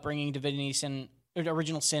about bringing Divinity Sin,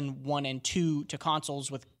 Original Sin 1 and 2 to consoles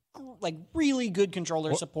with like really good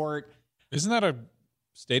controller support. Isn't that a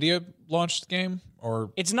Stadia launched game?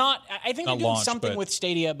 Or It's not. I think Not they're doing launched, something but with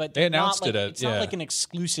Stadia, but they announced not like, it at- it's not yeah. like an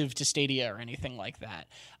exclusive to Stadia or anything like that.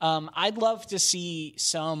 I'd love to see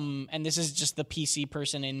some, and this is just the PC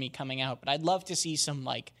person in me coming out, but I'd love to see some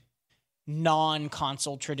like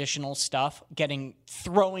non-console traditional stuff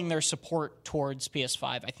throwing their support towards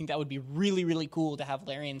PS5. I think that would be really, really cool to have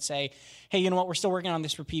Larian say, "Hey, you know what? We're still working on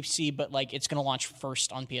this for PC, but like it's going to launch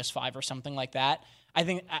first on PS5 or something like that." I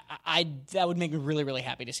think that would make me really, really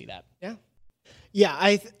happy to see that. Yeah. Yeah,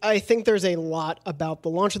 I think there's a lot about the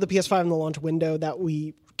launch of the PS5 and the launch window that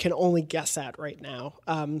we can only guess at right now.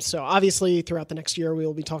 So obviously, throughout the next year, we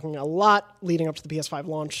will be talking a lot leading up to the PS5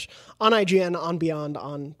 launch on IGN, on Beyond,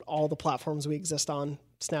 on all the platforms we exist on,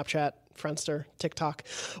 Snapchat, Friendster, TikTok,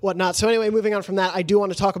 whatnot. So anyway, moving on from that, I do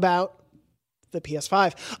want to talk about the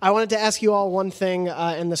PS5. I wanted to ask you all one thing,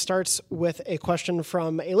 and this starts with a question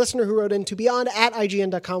from a listener who wrote into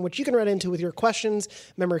beyond@ign.com, which you can write into with your questions,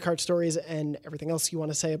 memory card stories, and everything else you want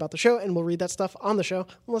to say about the show, and we'll read that stuff on the show,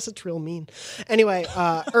 unless it's real mean. Anyway,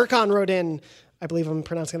 Erkan wrote in, I believe I'm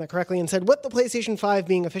pronouncing that correctly, and said, with the PlayStation 5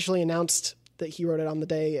 being officially announced, that he wrote it on the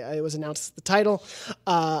day it was announced, the title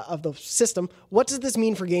of the system. What does this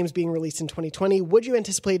mean for games being released in 2020? Would you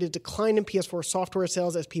anticipate a decline in PS4 software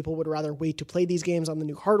sales as people would rather wait to play these games on the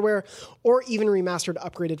new hardware, or even remastered,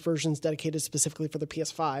 upgraded versions dedicated specifically for the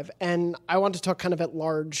PS5? And I want to talk kind of at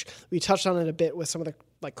large. We touched on it a bit with some of the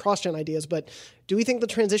like cross-gen ideas, but do we think the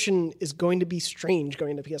transition is going to be strange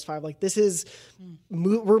going to PS5? Like this is,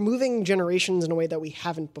 we're moving generations in a way that we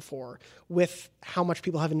haven't before, with how much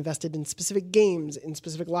people have invested in specific games, in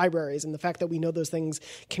specific libraries, and the fact that we know those things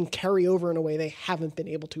can carry over in a way they haven't been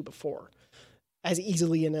able to before, as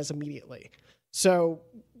easily and as immediately. So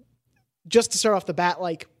just to start off the bat,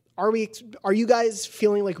 like, are you guys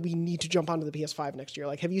feeling like we need to jump onto the PS5 next year?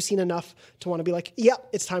 Like, have you seen enough to want to be like, yeah,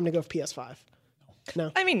 it's time to go for PS5?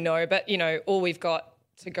 No. I mean, no, but, all we've got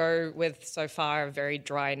to go with so far are very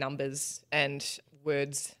dry numbers and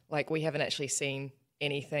words. Like, we haven't actually seen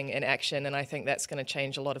anything in action, and I think that's going to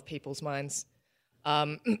change a lot of people's minds,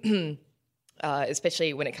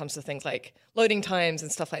 especially when it comes to things like loading times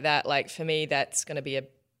and stuff like that. Like, for me, that's going to be a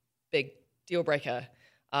big deal breaker.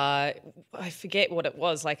 I forget what it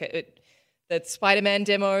was. Like, the Spider-Man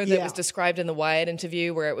demo that was described in the Wired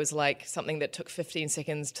interview, where it was like something that took 15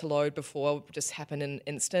 seconds to load before just happened in an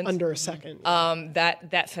instant. Under a second.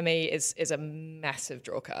 That for me is a massive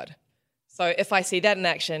draw card. So if I see that in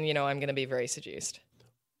action, I'm going to be very seduced.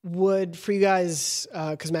 Would, for you guys,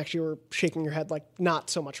 because Max, you were shaking your head like not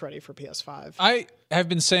so much ready for PS5. I have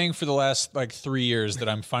been saying for the last 3 years that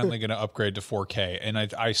I'm finally going to upgrade to 4K, and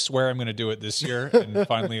I swear I'm going to do it this year and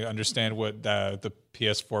finally understand what the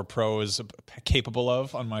PS4 Pro is capable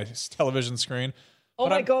of on my television screen. Oh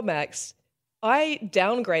my God, Max. I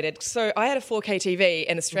downgraded. So I had a 4K TV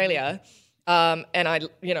in Australia, and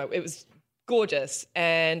it was gorgeous.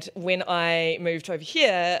 And when I moved over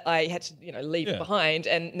here, I had to, leave it behind.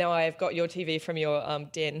 And now I've got your TV from your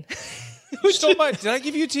den. Did I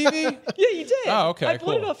give you a TV? Yeah, you did. Oh, okay, I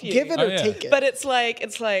bought it off you. Give it or take it. But it's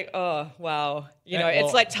like, oh, wow.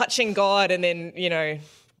 It's like touching God and then,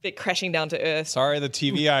 bit crashing down to earth. Sorry, the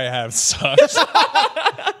TV I have sucks.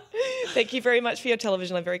 Thank you very much for your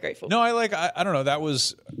television. I'm very grateful. No, I don't know. That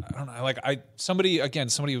was, I don't know. Somebody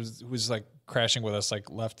who was like crashing with us,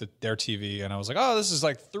 left their TV, and I was like, oh, this is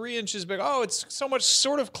 3 inches big. Oh, it's so much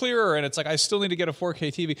sort of clearer. And it's I still need to get a 4K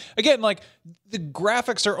TV. Again, the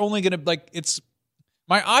graphics are only going to,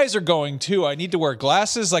 my eyes are going too. I need to wear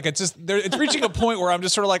glasses. It's reaching a point where I'm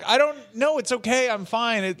just sort of I don't know. It's okay. I'm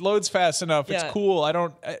fine. It loads fast enough. It's cool. I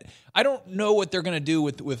don't know what they're going to do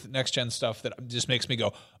with next gen stuff that just makes me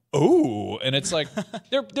go, oh, and it's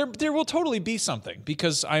there will totally be something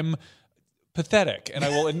because I'm pathetic and I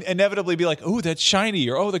will inevitably be like, oh, that's shiny,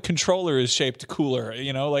 or oh, the controller is shaped cooler.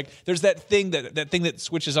 There's that thing that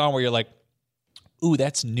switches on where you're like, ooh,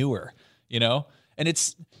 that's newer, and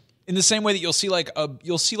it's in the same way that you'll see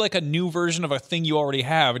a new version of a thing you already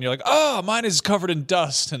have, and you're like, oh, mine is covered in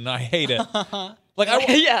dust and I hate it. I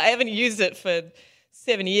haven't used it for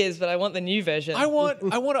 7 years, but I want the new version. I want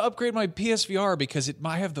to upgrade my PSVR because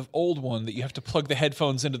I have the old one that you have to plug the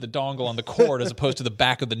headphones into the dongle on the cord as opposed to the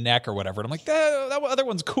back of the neck or whatever. And I'm like, that other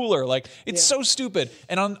one's cooler. It's so stupid.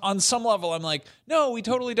 And on some level, I'm like, no, we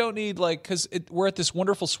totally don't need because we're at this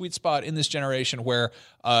wonderful sweet spot in this generation where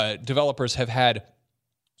developers have had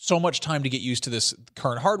so much time to get used to this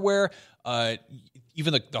current hardware.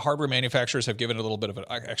 Even the hardware manufacturers have given it a little bit of an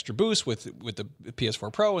extra boost with the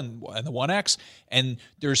PS4 Pro and the One X, and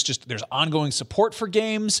there's ongoing support for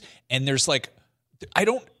games, and there's 8K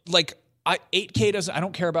doesn't. I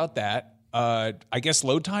don't care about that. I guess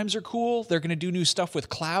load times are cool. They're going to do new stuff with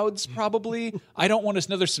clouds probably. I don't want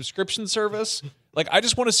another subscription service. I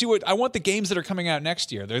just want to see I want the games that are coming out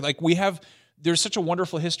next year. They're there's such a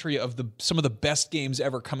wonderful history of some of the best games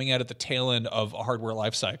ever coming out at the tail end of a hardware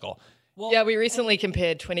life cycle. Well, yeah, we recently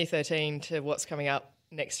compared 2013 to what's coming up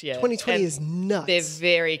next year. 2020 is nuts. They're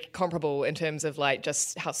very comparable in terms of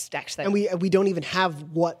just how stacked they are. And we don't even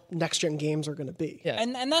have what next gen games are going to be. Yeah.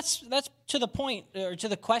 And that's to the point, or to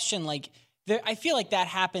the question, I feel like that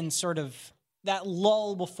happens sort of that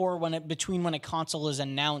lull between when a console is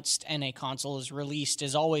announced and a console is released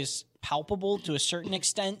is always palpable to a certain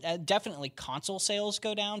extent. Definitely console sales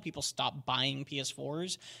go down. People stop buying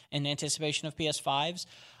PS4s in anticipation of PS5s.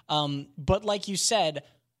 But like you said,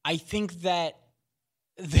 I think that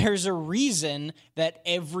there's a reason that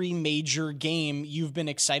every major game you've been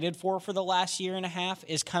excited for the last year and a half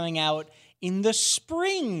is coming out in the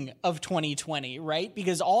spring of 2020, right?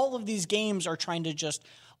 Because all of these games are trying to just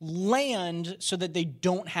land so that they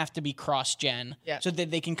don't have to be cross-gen, so that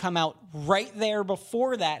they can come out right there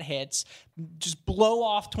before that hits, just blow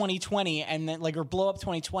off 2020 and then or blow up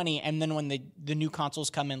 2020, and then when the new consoles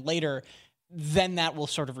come in later, then that will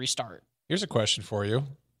sort of restart. Here's a question for you.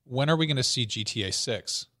 When are we going to see GTA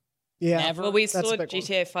 6? Yeah. Never. Well, we saw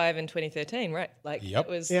GTA 5 in 2013, right? Yep. It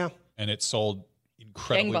was And it sold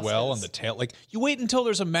incredibly well on gangbusters. the tail. You wait until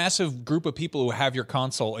there's a massive group of people who have your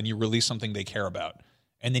console and you release something they care about.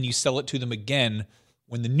 And then you sell it to them again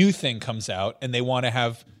when the new thing comes out and they want to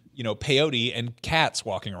have, peyote and cats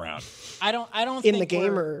walking around. I don't in think the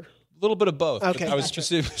game or A little bit of both. Okay. I was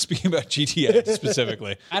speaking about GTA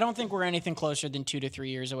specifically. I don't think we're anything closer than 2 to 3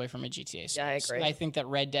 years away from a GTA 6. Yeah, I agree. I think that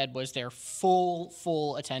Red Dead was their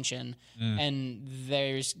full attention, and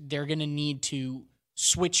they're going to need to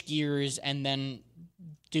switch gears and then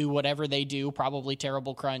do whatever they do, probably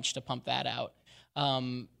terrible crunch to pump that out.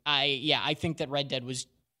 I think that Red Dead was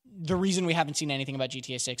the reason we haven't seen anything about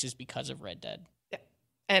GTA 6 is because of Red Dead. Yeah.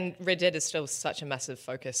 And Red Dead is still such a massive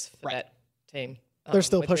focus for that team. they're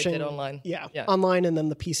still with Red pushing Dead Online. Yeah, online, and then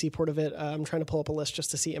the PC port of it. I'm trying to pull up a list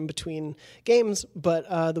just to see in between games, but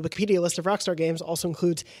the Wikipedia list of Rockstar games also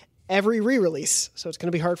includes every re-release, so it's going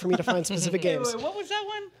to be hard for me to find specific games. Wait, what was that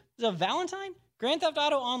one? Was it Valentine? Grand Theft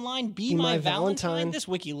Auto Online, Be My Valentine. This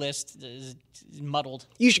wiki list is muddled.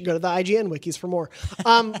 You should go to the IGN wikis for more.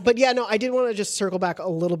 But yeah, no, I did want to just circle back a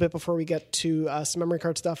little bit before we get to some memory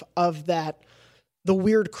card stuff of that, the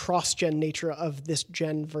weird cross-gen nature of this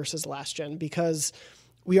gen versus last gen, because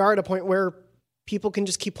we are at a point where people can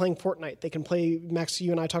just keep playing Fortnite. They can play, Max,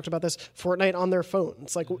 you and I talked about this, Fortnite on their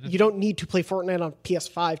phones. Like, you don't need to play Fortnite on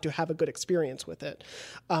PS5 to have a good experience with it.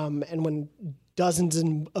 And when dozens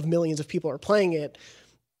of millions of people are playing it,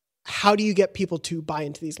 how do you get people to buy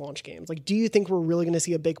into these launch games? Like, do you think we're really going to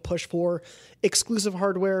see a big push for exclusive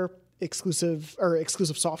hardware, exclusive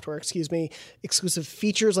software, exclusive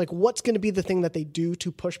features? Like, what's going to be the thing that they do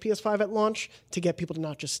to push PS5 at launch to get people to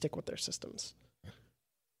not just stick with their systems?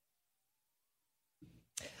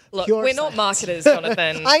 Look, Pure we're not science. marketers,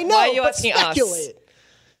 Jonathan. I know, Why are you but asking speculate.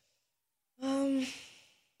 us?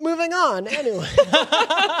 Moving on, anyway.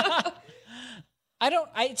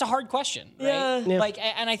 It's a hard question, right? Yeah. Like,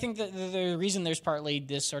 and I think that the reason there's partly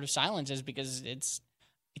this sort of silence is because it's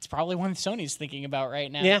probably one Sony's thinking about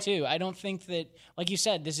right now too. I don't think that, like you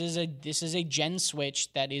said, this is a gen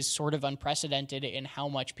switch that is sort of unprecedented in how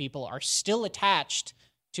much people are still attached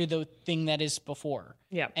to the thing that is before.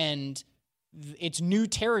 Yeah. And it's new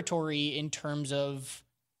territory in terms of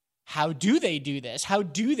how do they do this? How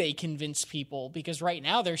do they convince people? Because right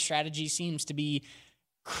now their strategy seems to be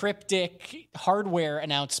cryptic hardware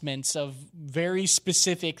announcements of very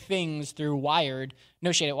specific things through Wired.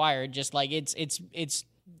 No shade at Wired, just like it's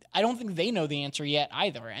I don't think they know the answer yet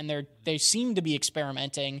either. And they seem to be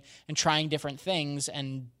experimenting and trying different things,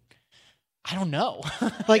 and I don't know.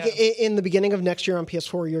 Like in the beginning of next year on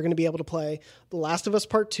PS4, you're going to be able to play The Last of Us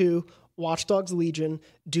Part 2, Watch Dogs Legion,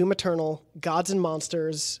 Doom Eternal, Gods and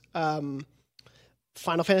Monsters,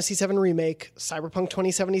 Final Fantasy VII Remake, Cyberpunk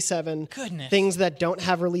 2077. Goodness. Things that don't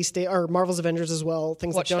have release date, or Marvel's Avengers as well.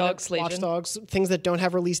 Things Watch that don't Dogs have Legion. Watch Dogs. Things that don't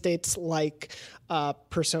have release dates like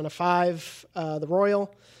Persona 5, The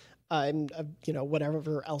Royal, and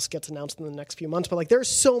whatever else gets announced in the next few months. But like, there's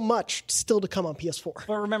so much still to come on PS4.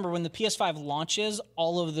 But remember, when the PS5 launches,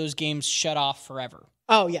 all of those games shut off forever.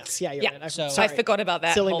 Oh yes, yeah, you're Yeah. right. So- I forgot about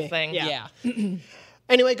that Silly whole me. thing. Yeah. Yeah.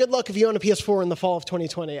 Anyway, good luck if you own a PS4 in the fall of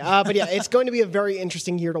 2020. But yeah, it's going to be a very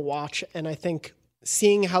interesting year to watch. And I think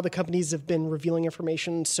seeing how the companies have been revealing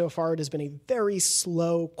information so far, it has been a very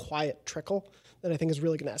slow, quiet trickle that I think is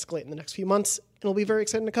really going to escalate in the next few months. And it'll be very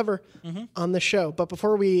exciting to cover on the show. But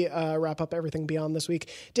before we wrap up everything beyond this week,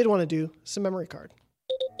 did want to do some memory card.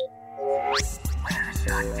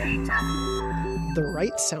 The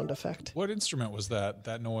right sound effect. What instrument was that?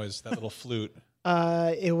 That noise, that little flute.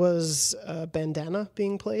 It was a bandana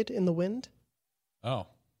being played in the wind. Oh,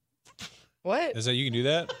 What? is that you can do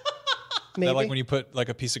that? Maybe. That like when you put like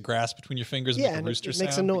a piece of grass between your fingers and Yeah, make a and rooster it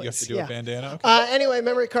makes a sound, but noise. you have to do Yeah. a bandana. Okay. Anyway,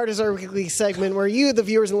 Memory Card is our weekly segment where you, the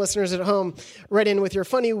viewers and listeners at home, write in with your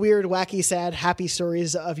funny, weird, wacky, sad, happy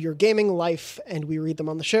stories of your gaming life, and we read them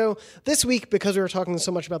on the show. This week, because we were talking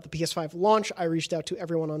so much about the PS5 launch, I reached out to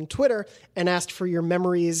everyone on Twitter and asked for your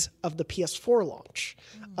memories of the PS4 launch.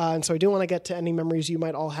 And so I do want to get to any memories you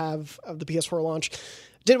might all have of the PS4 launch.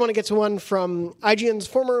 Did want to get to one from IGN's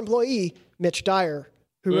former employee, Mitch Dyer,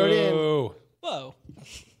 who wrote in. Ooh. Whoa,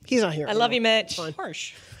 He's not here. I love you, Mitch.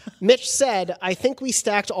 harsh. Mitch said, I think we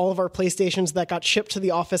stacked all of our PlayStations that got shipped to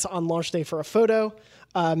the office on launch day for a photo.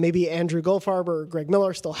 Maybe Andrew Goldfarb or Greg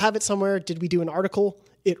Miller still have it somewhere. Did we do an article?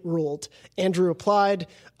 It ruled. Andrew replied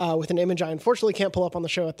with an image I unfortunately can't pull up on the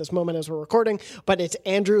show at this moment as we're recording, but it's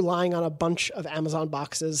Andrew lying on a bunch of Amazon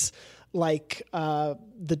boxes like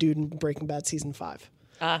the dude in Breaking Bad Season 5.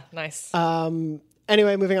 Ah, nice.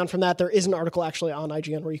 Anyway, moving on from that, there is an article actually on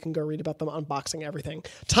IGN where you can go read about them unboxing everything.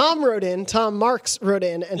 Tom Marks wrote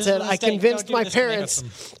in and said, is a I mistake. convinced Don't do my this to me." parents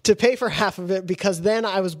to pay for half of it because then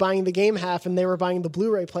I was buying the game half and they were buying the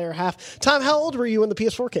Blu-ray player half. Tom, how old were you when the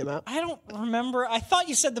PS4 came out? I don't remember. I thought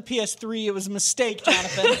you said the PS3. It was a mistake,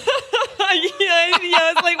 Jonathan. yeah,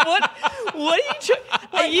 I was like, what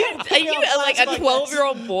are you like a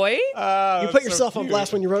 12-year-old boy? You put yourself on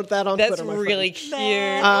blast when you wrote that on That's Twitter, my really friend.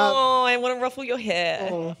 cute. Oh, I want to ruffle your hair.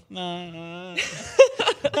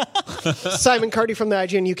 Simon Carty from the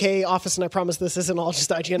IGN UK office, and I promise this isn't all just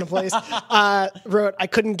IGN employees, wrote, I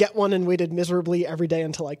couldn't get one and waited miserably every day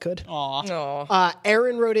until I could. Aw.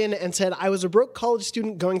 Aaron wrote in and said, I was a broke college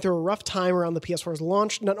student going through a rough time around the PS4's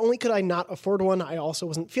launch. Not only could I not afford one, I also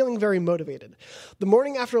wasn't feeling very motivated. The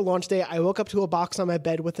morning after launch day, I woke up to a box on my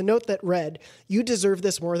bed with a note that read, you deserve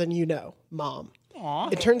this more than you know, Mom.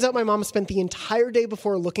 It turns out my mom spent the entire day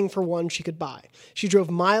before looking for one she could buy. She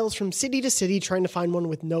drove miles from city to city trying to find one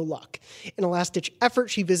with no luck. In a last-ditch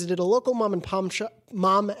effort, she visited a local mom and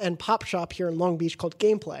pop shop here in Long Beach called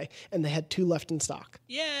Gameplay, and they had 2 left in stock.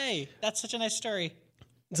 Yay! That's such a nice story.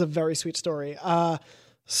 It's a very sweet story.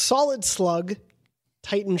 Solid Slug,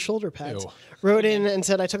 Titan shoulder pads, wrote in and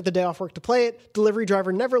said, I took the day off work to play it. Delivery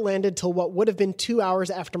driver never landed till what would have been 2 hours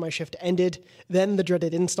after my shift ended. Then the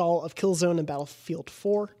dreaded install of Killzone and Battlefield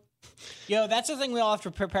 4. Yo, that's the thing we all have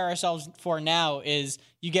to prepare ourselves for now is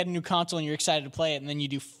you get a new console and you're excited to play it, and then you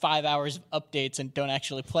do 5 hours of updates and don't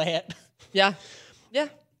actually play it. Yeah. Yeah.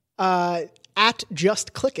 At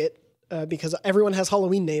Just Click It, because everyone has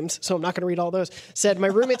Halloween names, so I'm not going to read all those, said, my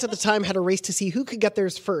roommates at the time had a race to see who could get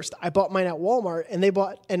theirs first. I bought mine at Walmart, and they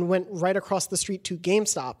bought and went right across the street to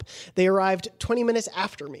GameStop. They arrived 20 minutes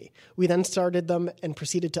after me. We then started them and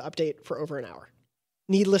proceeded to update for over an hour.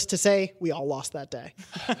 Needless to say, we all lost that day.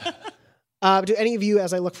 Do any of you,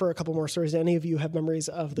 as I look for a couple more stories, do any of you have memories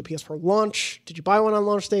of the PS4 launch? Did you buy one on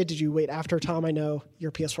launch day? Did you wait after, Tom? I know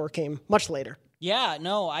your PS4 came much later. Yeah,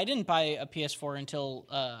 no, I didn't buy a PS4 until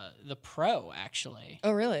the Pro, actually.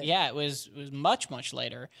 Oh, really? Yeah, it was much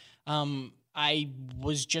later. I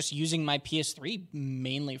was just using my PS3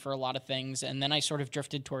 mainly for a lot of things, and then I sort of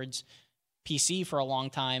drifted towards PC for a long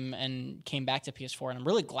time and came back to PS4, and I'm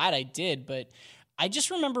really glad I did, but I just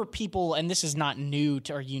remember people, and this is not new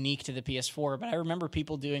to, or unique to the PS4, but I remember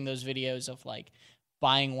people doing those videos of like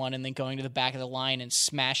buying one and then going to the back of the line and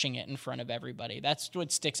smashing it in front of everybody. That's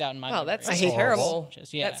what sticks out in my Wow, memory. that's hate terrible.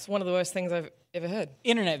 Yeah. That's one of the worst things I've ever heard.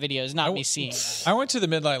 Internet videos, not me seeing that. I went to the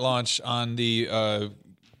midnight launch on the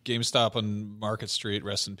GameStop on Market Street.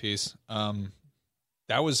 Rest in peace.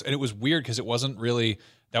 That was, and it was weird because it wasn't really.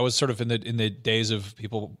 That was sort of in the days of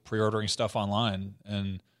people pre-ordering stuff online,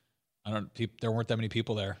 and there weren't that many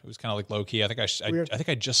people there. It was kind of like low key. I think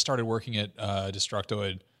I just started working at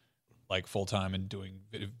Destructoid like full time and doing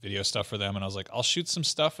video stuff for them, and I was like, I'll shoot some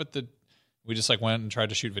stuff at the. We just like went and tried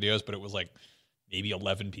to shoot videos, but it was like maybe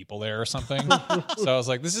 11 people there or something. So I was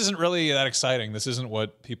like, this isn't really that exciting. This isn't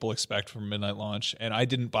what people expect from midnight launch, and I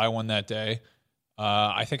didn't buy one that day.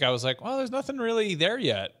 I think I was like, well, there's nothing really there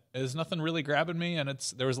yet. There's nothing really grabbing me, and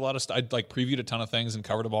there was a lot of stuff. I'd like previewed a ton of things and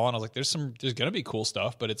covered them all, and I was like, there's gonna be cool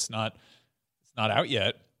stuff, but it's not out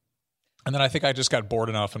yet. And then I think I just got bored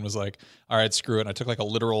enough and was like, all right, screw it. And I took like a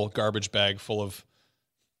literal garbage bag full of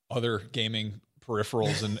other gaming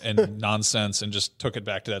peripherals and nonsense and just took it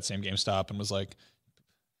back to that same GameStop and was like,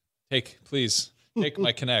 take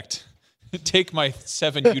my Kinect. Take my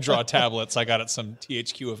 7 UDraw tablets I got at some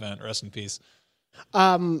THQ event. Rest in peace.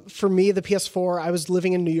 For me, the PS4, I was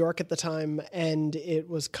living in New York at the time, and it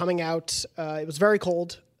was coming out. It was very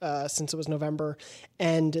cold since it was November,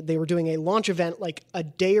 and they were doing a launch event like a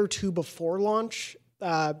day or two before launch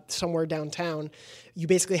somewhere downtown, you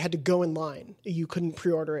basically had to go in line. You couldn't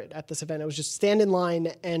pre-order it at this event. It was just stand in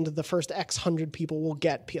line, and the first X hundred people will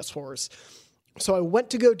get PS4s. So I went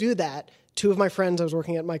to go do that. Two of my friends, I was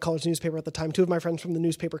working at my college newspaper at the time, two of my friends from the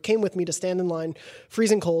newspaper came with me to stand in line,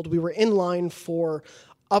 freezing cold. We were in line for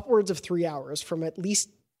upwards of 3 hours, from at least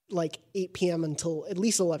like 8 p.m. until at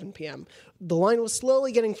least 11 p.m. The line was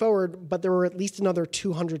slowly getting forward, but there were at least another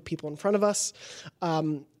 200 people in front of us.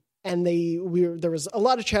 And there was a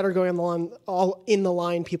lot of chatter going on all in the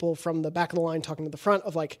line, people from the back of the line talking to the front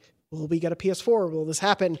of like, will we get a PS4? Will this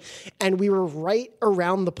happen? And we were right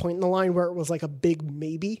around the point in the line where it was like a big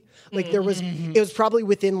maybe. Like it was probably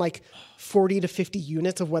within like 40 to 50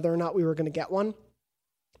 units of whether or not we were going to get one.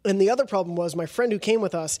 And the other problem was my friend who came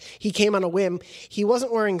with us, he came on a whim. He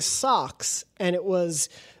wasn't wearing socks, and it was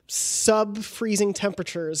sub-freezing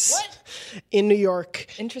temperatures in New York.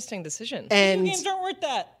 Interesting decision. And games aren't worth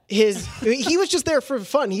that. He was just there for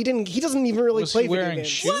fun. He doesn't even really play video games.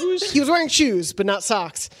 Was he wearing shoes? He was wearing shoes, but not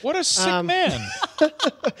socks. What a sick man.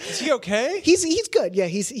 Is he okay? He's good. Yeah,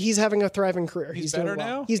 he's having a thriving career. He's better doing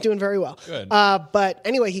well. now? He's doing very well. Good. But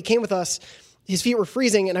anyway, he came with us. His feet were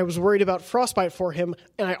freezing, and I was worried about frostbite for him.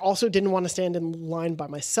 And I also didn't want to stand in line by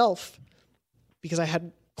myself because I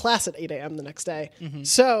had class at 8 a.m. the next day. Mm-hmm.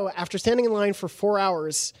 So after standing in line for 4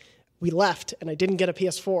 hours, we left, and I didn't get a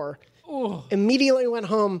PS4. Ooh. Immediately went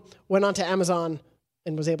home, went onto Amazon,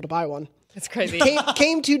 and was able to buy one. That's crazy.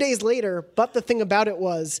 Came 2 days later, but the thing about it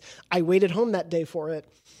was I waited home that day for it.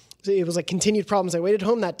 So it was like continued problems. I waited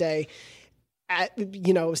home that day.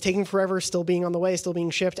 It was taking forever, still being on the way, still being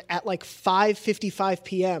shipped. At like 5:55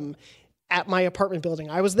 p.m. at my apartment building,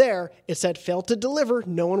 I was there. It said failed to deliver.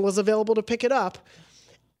 No one was available to pick it up.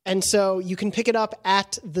 And so you can pick it up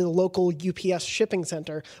at the local UPS shipping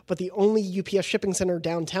center, but the only UPS shipping center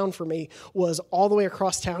downtown for me was all the way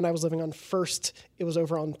across town. I was living on 1st. It was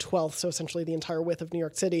over on 12th, so essentially the entire width of New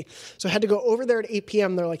York City. So I had to go over there at 8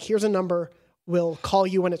 p.m. They're like, here's a number. We'll call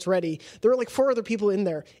you when it's ready. There were like 4 other people in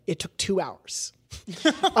there. It took 2 hours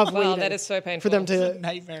of waiting. Wow, that is so painful. For them to... It's a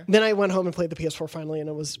nightmare. Then I went home and played the PS4 finally, and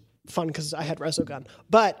it was fun because I had Resogun.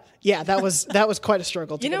 But yeah, that was quite a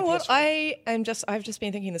struggle. To You know what? PS4. I've just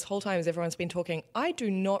been thinking this whole time as everyone's been talking. I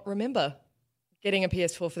do not remember getting a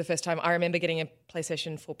PS4 for the first time. I remember getting a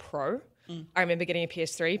PlayStation 4 Pro. I remember getting a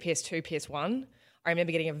PS3, PS2, PS1. I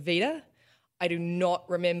remember getting a Vita. I do not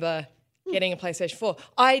remember getting a PlayStation 4.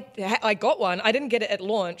 I got one. I didn't get it at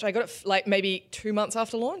launch. I got it like maybe 2 months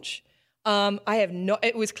after launch. I have not.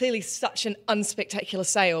 It was clearly such an unspectacular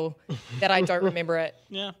sale that I don't remember it.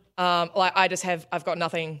 Yeah. I've got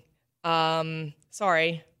nothing.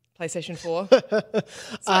 Sorry, PlayStation 4.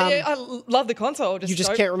 I love the console. You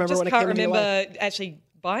just can't remember when it came into your life. Can't remember actually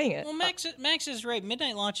buying it. Well, Max is right.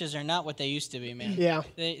 Midnight launches are not what they used to be, man. Yeah.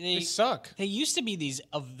 They suck. They used to be these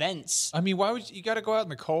events. I mean, why would you got to go out in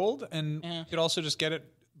the cold, and you could also just get it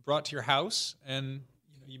brought to your house, and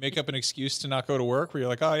you make up an excuse to not go to work where you're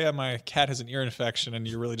like, oh yeah, my cat has an ear infection, and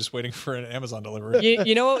you're really just waiting for an Amazon delivery.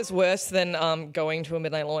 You know what was worse than going to a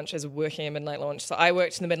midnight launch is working a midnight launch. So I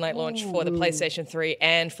worked in the midnight launch for the PlayStation 3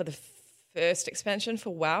 and for the first expansion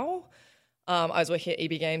for WoW. I was working at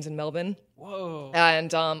EB Games in Melbourne. Whoa.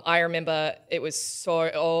 And I remember it was so,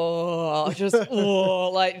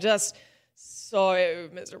 so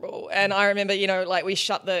miserable. And I remember,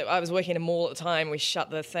 I was working in a mall at the time. We shut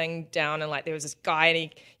the thing down, and there was this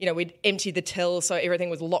guy, and we'd emptied the till, so everything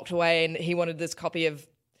was locked away, and he wanted this copy of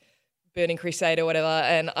Burning Crusade or whatever.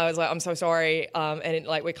 And I was like, I'm so sorry. And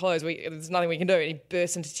we're closed. There's nothing we can do. And he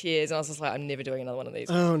burst into tears, and I was just like, I'm never doing another one of these.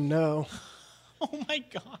 Oh no. Oh my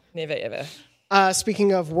God. Never, ever.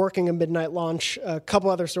 Speaking of working a midnight launch, a couple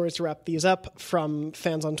other stories to wrap these up from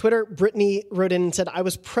fans on Twitter. Brittany wrote in and said, I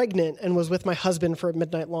was pregnant and was with my husband for a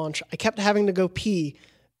midnight launch. I kept having to go pee,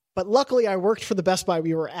 but luckily I worked for the Best Buy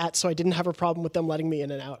we were at, so I didn't have a problem with them letting me in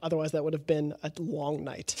and out. Otherwise, that would have been a long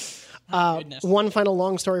night. One final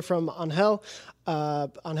long story from Angel.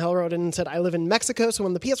 Angel wrote in and said, I live in Mexico, so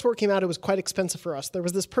when the PS4 came out, it was quite expensive for us. There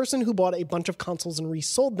was this person who bought a bunch of consoles and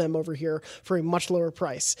resold them over here for a much lower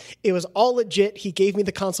price. It was all legit. He gave me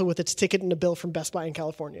the console with its ticket and a bill from Best Buy in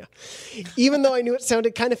California. Even though I knew it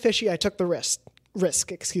sounded kind of fishy, I took the risk.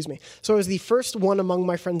 So I was the first one among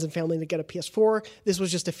my friends and family to get a PS4. This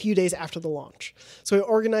was just a few days after the launch. So I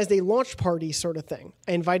organized a launch party sort of thing.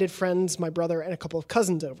 I invited friends, my brother, and a couple of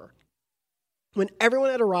cousins over. When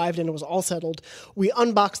everyone had arrived and it was all settled, we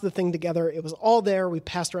unboxed the thing together. It was all there. We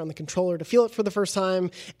passed around the controller to feel it for the first time,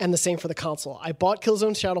 and the same for the console. I bought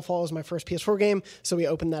Killzone Shadowfall as my first PS4 game, so we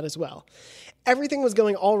opened that as well. Everything was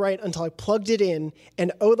going all right until I plugged it in,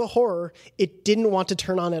 and oh, the horror, it didn't want to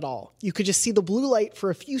turn on at all. You could just see the blue light for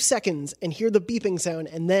a few seconds and hear the beeping sound,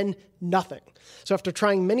 and then nothing. So after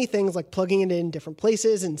trying many things like plugging it in different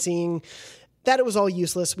places and seeing that it was all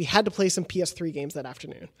useless, we had to play some PS3 games that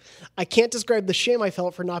afternoon. I can't describe the shame I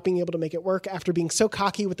felt for not being able to make it work after being so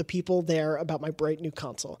cocky with the people there about my bright new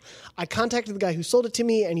console. I contacted the guy who sold it to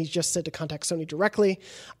me, and he just said to contact Sony directly.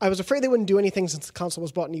 I was afraid they wouldn't do anything since the console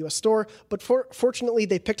was bought in the US store, but fortunately,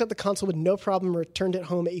 they picked up the console with no problem and returned it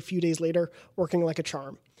home a few days later, working like a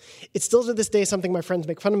charm. It's still to this day something my friends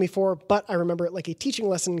make fun of me for, but I remember it like a teaching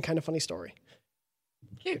lesson and kind of funny story.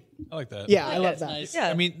 Cute. I like that. Yeah, I love that. Nice. Yeah.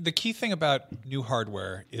 I mean, the key thing about new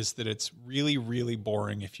hardware is that it's really, really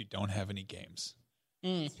boring if you don't have any games.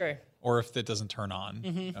 It's true. Or if it doesn't turn on.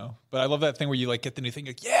 You know? But I love that thing where you like get the new thing,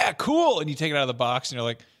 like, yeah, cool, and you take it out of the box and you're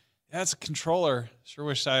like, yeah, it's a controller. Sure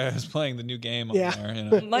wish I was playing the new game on there. You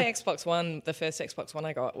know? My Xbox One, the first Xbox One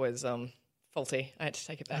I got was faulty. I had to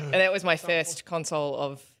take it back. And that was my first console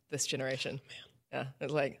of this generation. Yeah, it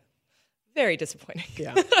was like very disappointing.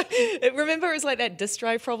 Yeah. Remember, it was like that disk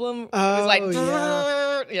drive problem. Oh, it was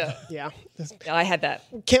like, yeah. yeah, I had that.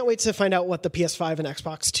 Can't wait to find out what the PS5 and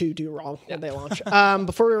Xbox 2 do wrong when they launch.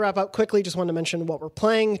 Before we wrap up quickly, just want to mention what we're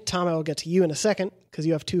playing. Tom, I will get to you in a second because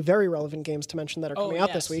you have two very relevant games to mention that are coming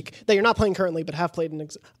out this week that you're not playing currently but have played in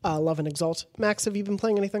Love and Exalt. Max, have you been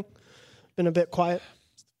playing anything? Been a bit quiet?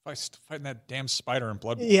 Fighting that damn spider in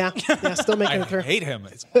Bloodborne. Yeah, still making I it through. hate him.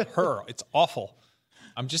 It's her. It's awful.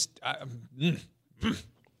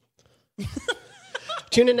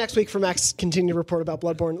 Tune in next week for Max's continued report about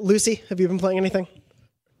Bloodborne. Lucy, have you been playing anything?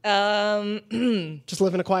 Just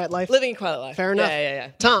living a quiet life? Living a quiet life. Fair enough.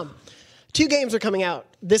 Yeah. Tom, 2 games are coming out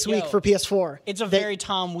this week for PS4. It's a very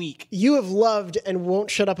Tom week. You have loved and won't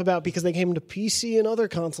shut up about because they came to PC and other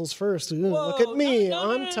consoles first. Ooh, look at me.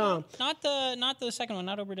 No, Tom. Not the second one,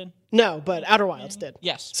 not Oberdin. No, but Outer Wilds did.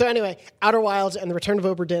 Yes. So anyway, Outer Wilds and The Return of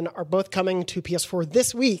Oberdin are both coming to PS4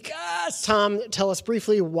 this week. Yes! Tom, tell us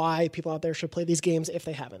briefly why people out there should play these games if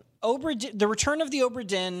they haven't. The Return of the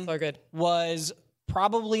Oberdin So good. was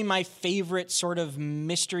probably my favorite sort of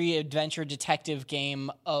mystery adventure detective game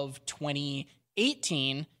of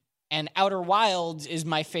 2018, and Outer Wilds is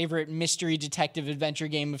my favorite mystery detective adventure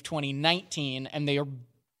game of 2019, and they are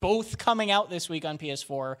both coming out this week on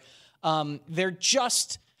PS4. They're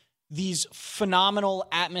just these phenomenal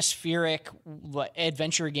atmospheric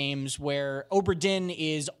adventure games where Oberdin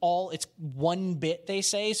is it's one bit, they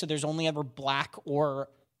say, so there's only ever black or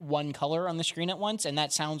one color on the screen at once, and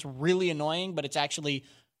that sounds really annoying, but it's actually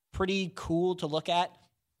pretty cool to look at.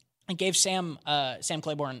 It gave Sam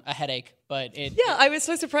Claiborne a headache, but it... Yeah, I was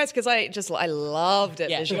so surprised because I loved it.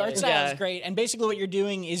 Yeah, the visually. art style is great, and basically what you're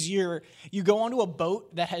doing is you go onto a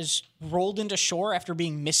boat that has rolled into shore after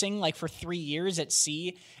being missing like for 3 years at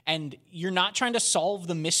sea, and you're not trying to solve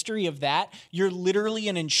the mystery of that. You're literally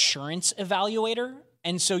an insurance evaluator,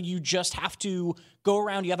 and so you just have to go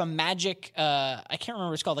around. You have a magic, I can't remember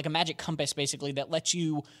what it's called, like a magic compass basically that lets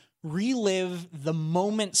you relive the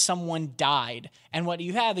moment someone died. And what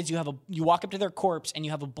you have is you walk up to their corpse and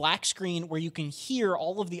you have a black screen where you can hear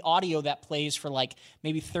all of the audio that plays for like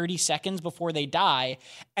maybe 30 seconds before they die.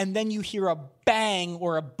 And then you hear a bang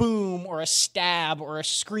or a boom or a stab or a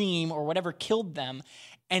scream or whatever killed them.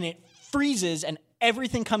 And it freezes and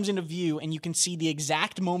everything comes into view and you can see the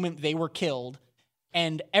exact moment they were killed.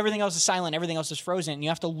 And everything else is silent, everything else is frozen. And you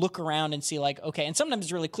have to look around and see, like, okay, and sometimes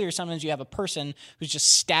it's really clear. Sometimes you have a person who's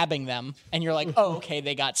just stabbing them, and you're like, oh, okay,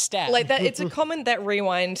 they got stabbed. Like that, that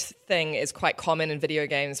rewind thing is quite common in video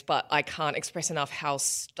games, but I can't express enough how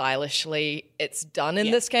stylishly it's done in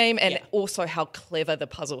this game, and also how clever the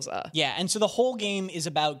puzzles are. Yeah, and so the whole game is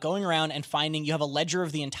about going around and finding, you have a ledger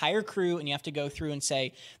of the entire crew, and you have to go through and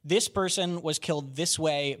say, this person was killed this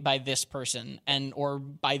way by this person, or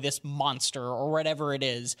by this monster, or whatever it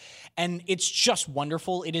is. And it's just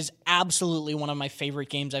wonderful. It is absolutely one of my favorite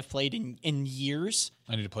games I've played in years.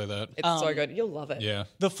 I need to play that. It's so good. You'll love it. Yeah.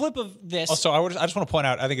 The flip of this... Also, I just want to point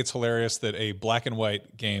out, I think it's hilarious that a black and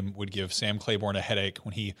white game would give Sam Claiborne a headache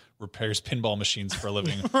when he repairs pinball machines for a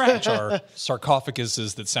living, which are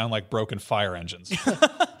sarcophaguses that sound like broken fire engines.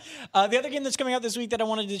 The other game that's coming out this week that I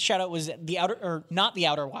wanted to shout out was not the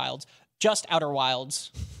Outer Wilds, just Outer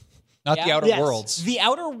Wilds. Not the Outer Worlds. The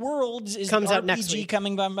Outer Worlds is Comes the out RPG next week.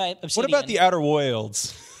 coming by Obsidian. What about the Outer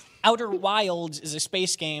Wilds? Outer Wilds is a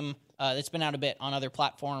space game that's been out a bit on other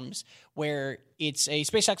platforms where it's a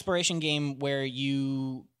space exploration game where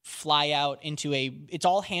you fly out into it's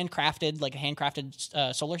all handcrafted, like a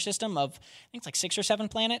handcrafted solar system of, I think it's like 6 or 7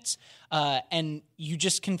 planets. And you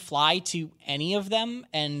just can fly to any of them.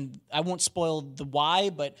 And I won't spoil the why,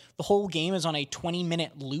 but the whole game is on a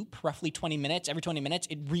 20-minute loop, roughly 20 minutes. Every 20 minutes,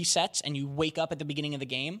 it resets and you wake up at the beginning of the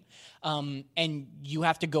game. And you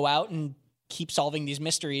have to go out and keep solving these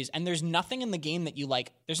mysteries, and there's nothing in the game that you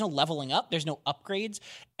like. There's no leveling up, there's no upgrades.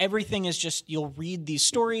 Everything is just, you'll read these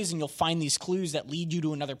stories and you'll find these clues that lead you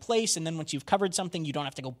to another place, and then once you've covered something, you don't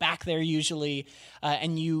have to go back there usually,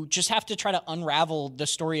 and you just have to try to unravel the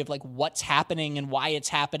story of like what's happening and why it's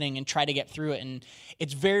happening and try to get through it. And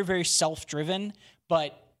it's very, very self-driven,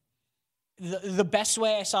 but the best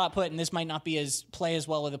way I saw it put, and this might not be play as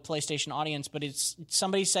well with a PlayStation audience, but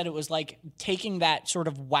somebody said it was like taking that sort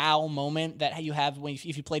of wow moment that you have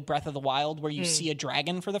if you played Breath of the Wild, where you see a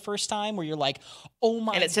dragon for the first time, where you're like, oh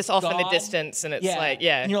my god. And it's just off in the distance, and it's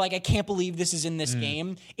And you're like, I can't believe this is in this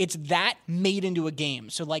game. It's that made into a game.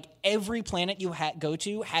 So like every planet you go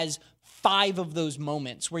to has 5 of those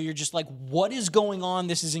moments where you're just like, what is going on?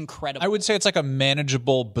 This is incredible. I would say it's like a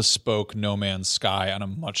manageable, bespoke No Man's Sky on a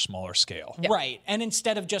much smaller scale. Yep. Right. And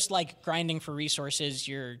instead of just like grinding for resources,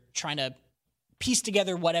 you're trying to piece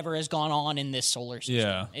together whatever has gone on in this solar system.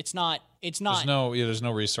 Yeah. It's not. There's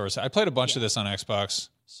no resource. I played a bunch of this on Xbox.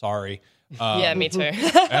 Sorry. Yeah, me too.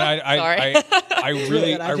 And I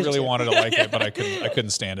really wanted to like it, but I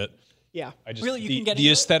couldn't stand it. Yeah. Really, you can get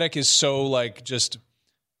the aesthetic is so like just.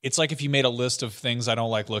 It's like if you made a list of things I don't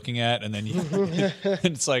like looking at, and then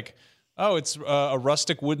it's like, oh, it's a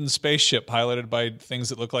rustic wooden spaceship piloted by things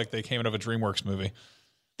that look like they came out of a DreamWorks movie.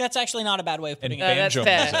 That's actually not a bad way of putting it. That's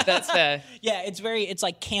fair. That's fair. Yeah, it's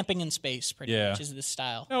like camping in space, pretty much, is the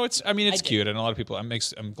style. No, it's cute, and a lot of people. I'm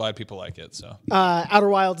glad people like it. So, Outer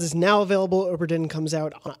Wilds is now available. Oberdin comes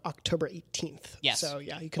out on October 18th. Yes. So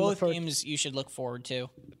yeah, you can both look forward games you should look forward to.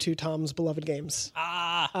 To Tom's beloved games.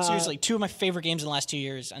 Seriously, 2 of my favorite games in the last 2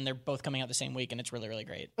 years, and they're both coming out the same week, and it's really, really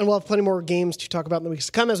great. And we'll have plenty more games to talk about in the weeks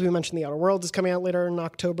to come. As we mentioned, The Outer Worlds is coming out later in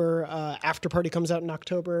October. After Party comes out in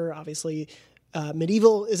October. Obviously,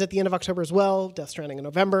 Medieval is at the end of October as well. Death Stranding in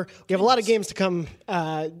November. We have a lot of games to come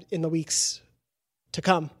in the weeks to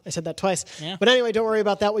come. I said that twice. Yeah. But anyway, don't worry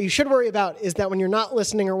about that. What you should worry about is that when you're not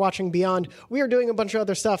listening or watching Beyond, we are doing a bunch of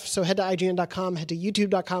other stuff. So head to IGN.com, head to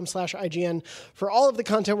YouTube.com/IGN for all of the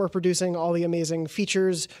content we're producing, all the amazing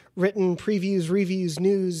features, written previews, reviews,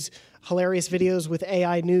 news, hilarious videos with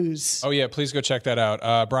AI news. Oh yeah, please go check that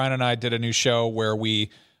out. Brian and I did a new show where we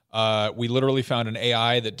literally found an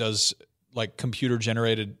AI that does like computer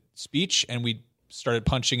generated speech, and we started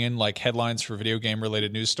punching in like headlines for video game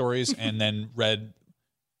related news stories and then read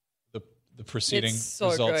the preceding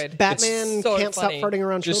results. Good. Batman can't stop farting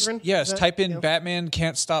around children. Yes, type in Batman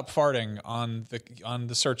can't stop farting on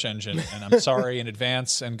the search engine, and I'm sorry in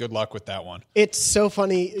advance, and good luck with that one. It's so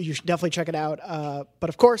funny. You should definitely check it out. But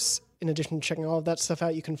of course, in addition to checking all of that stuff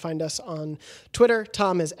out, you can find us on Twitter.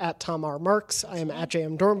 Tom is at Tom R. Marks. I am at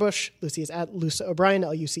JM Dornbush. Lucy is at Luce O'Brien,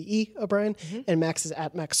 Luce O'Brien. And Max is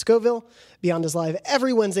at Max Scoville. Beyond is live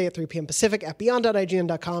every Wednesday at 3 p.m. Pacific at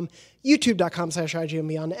beyond.ign.com,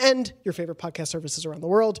 youtube.com/IGNBeyond, and your favorite podcast services around the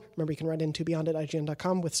world. Remember, you can write into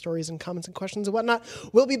beyond.ign.com with stories and comments and questions and whatnot.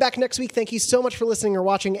 We'll be back next week. Thank you so much for listening or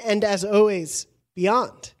watching. And as always,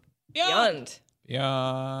 Beyond. Beyond.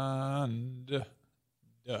 Beyond.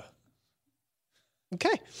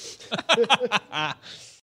 Okay.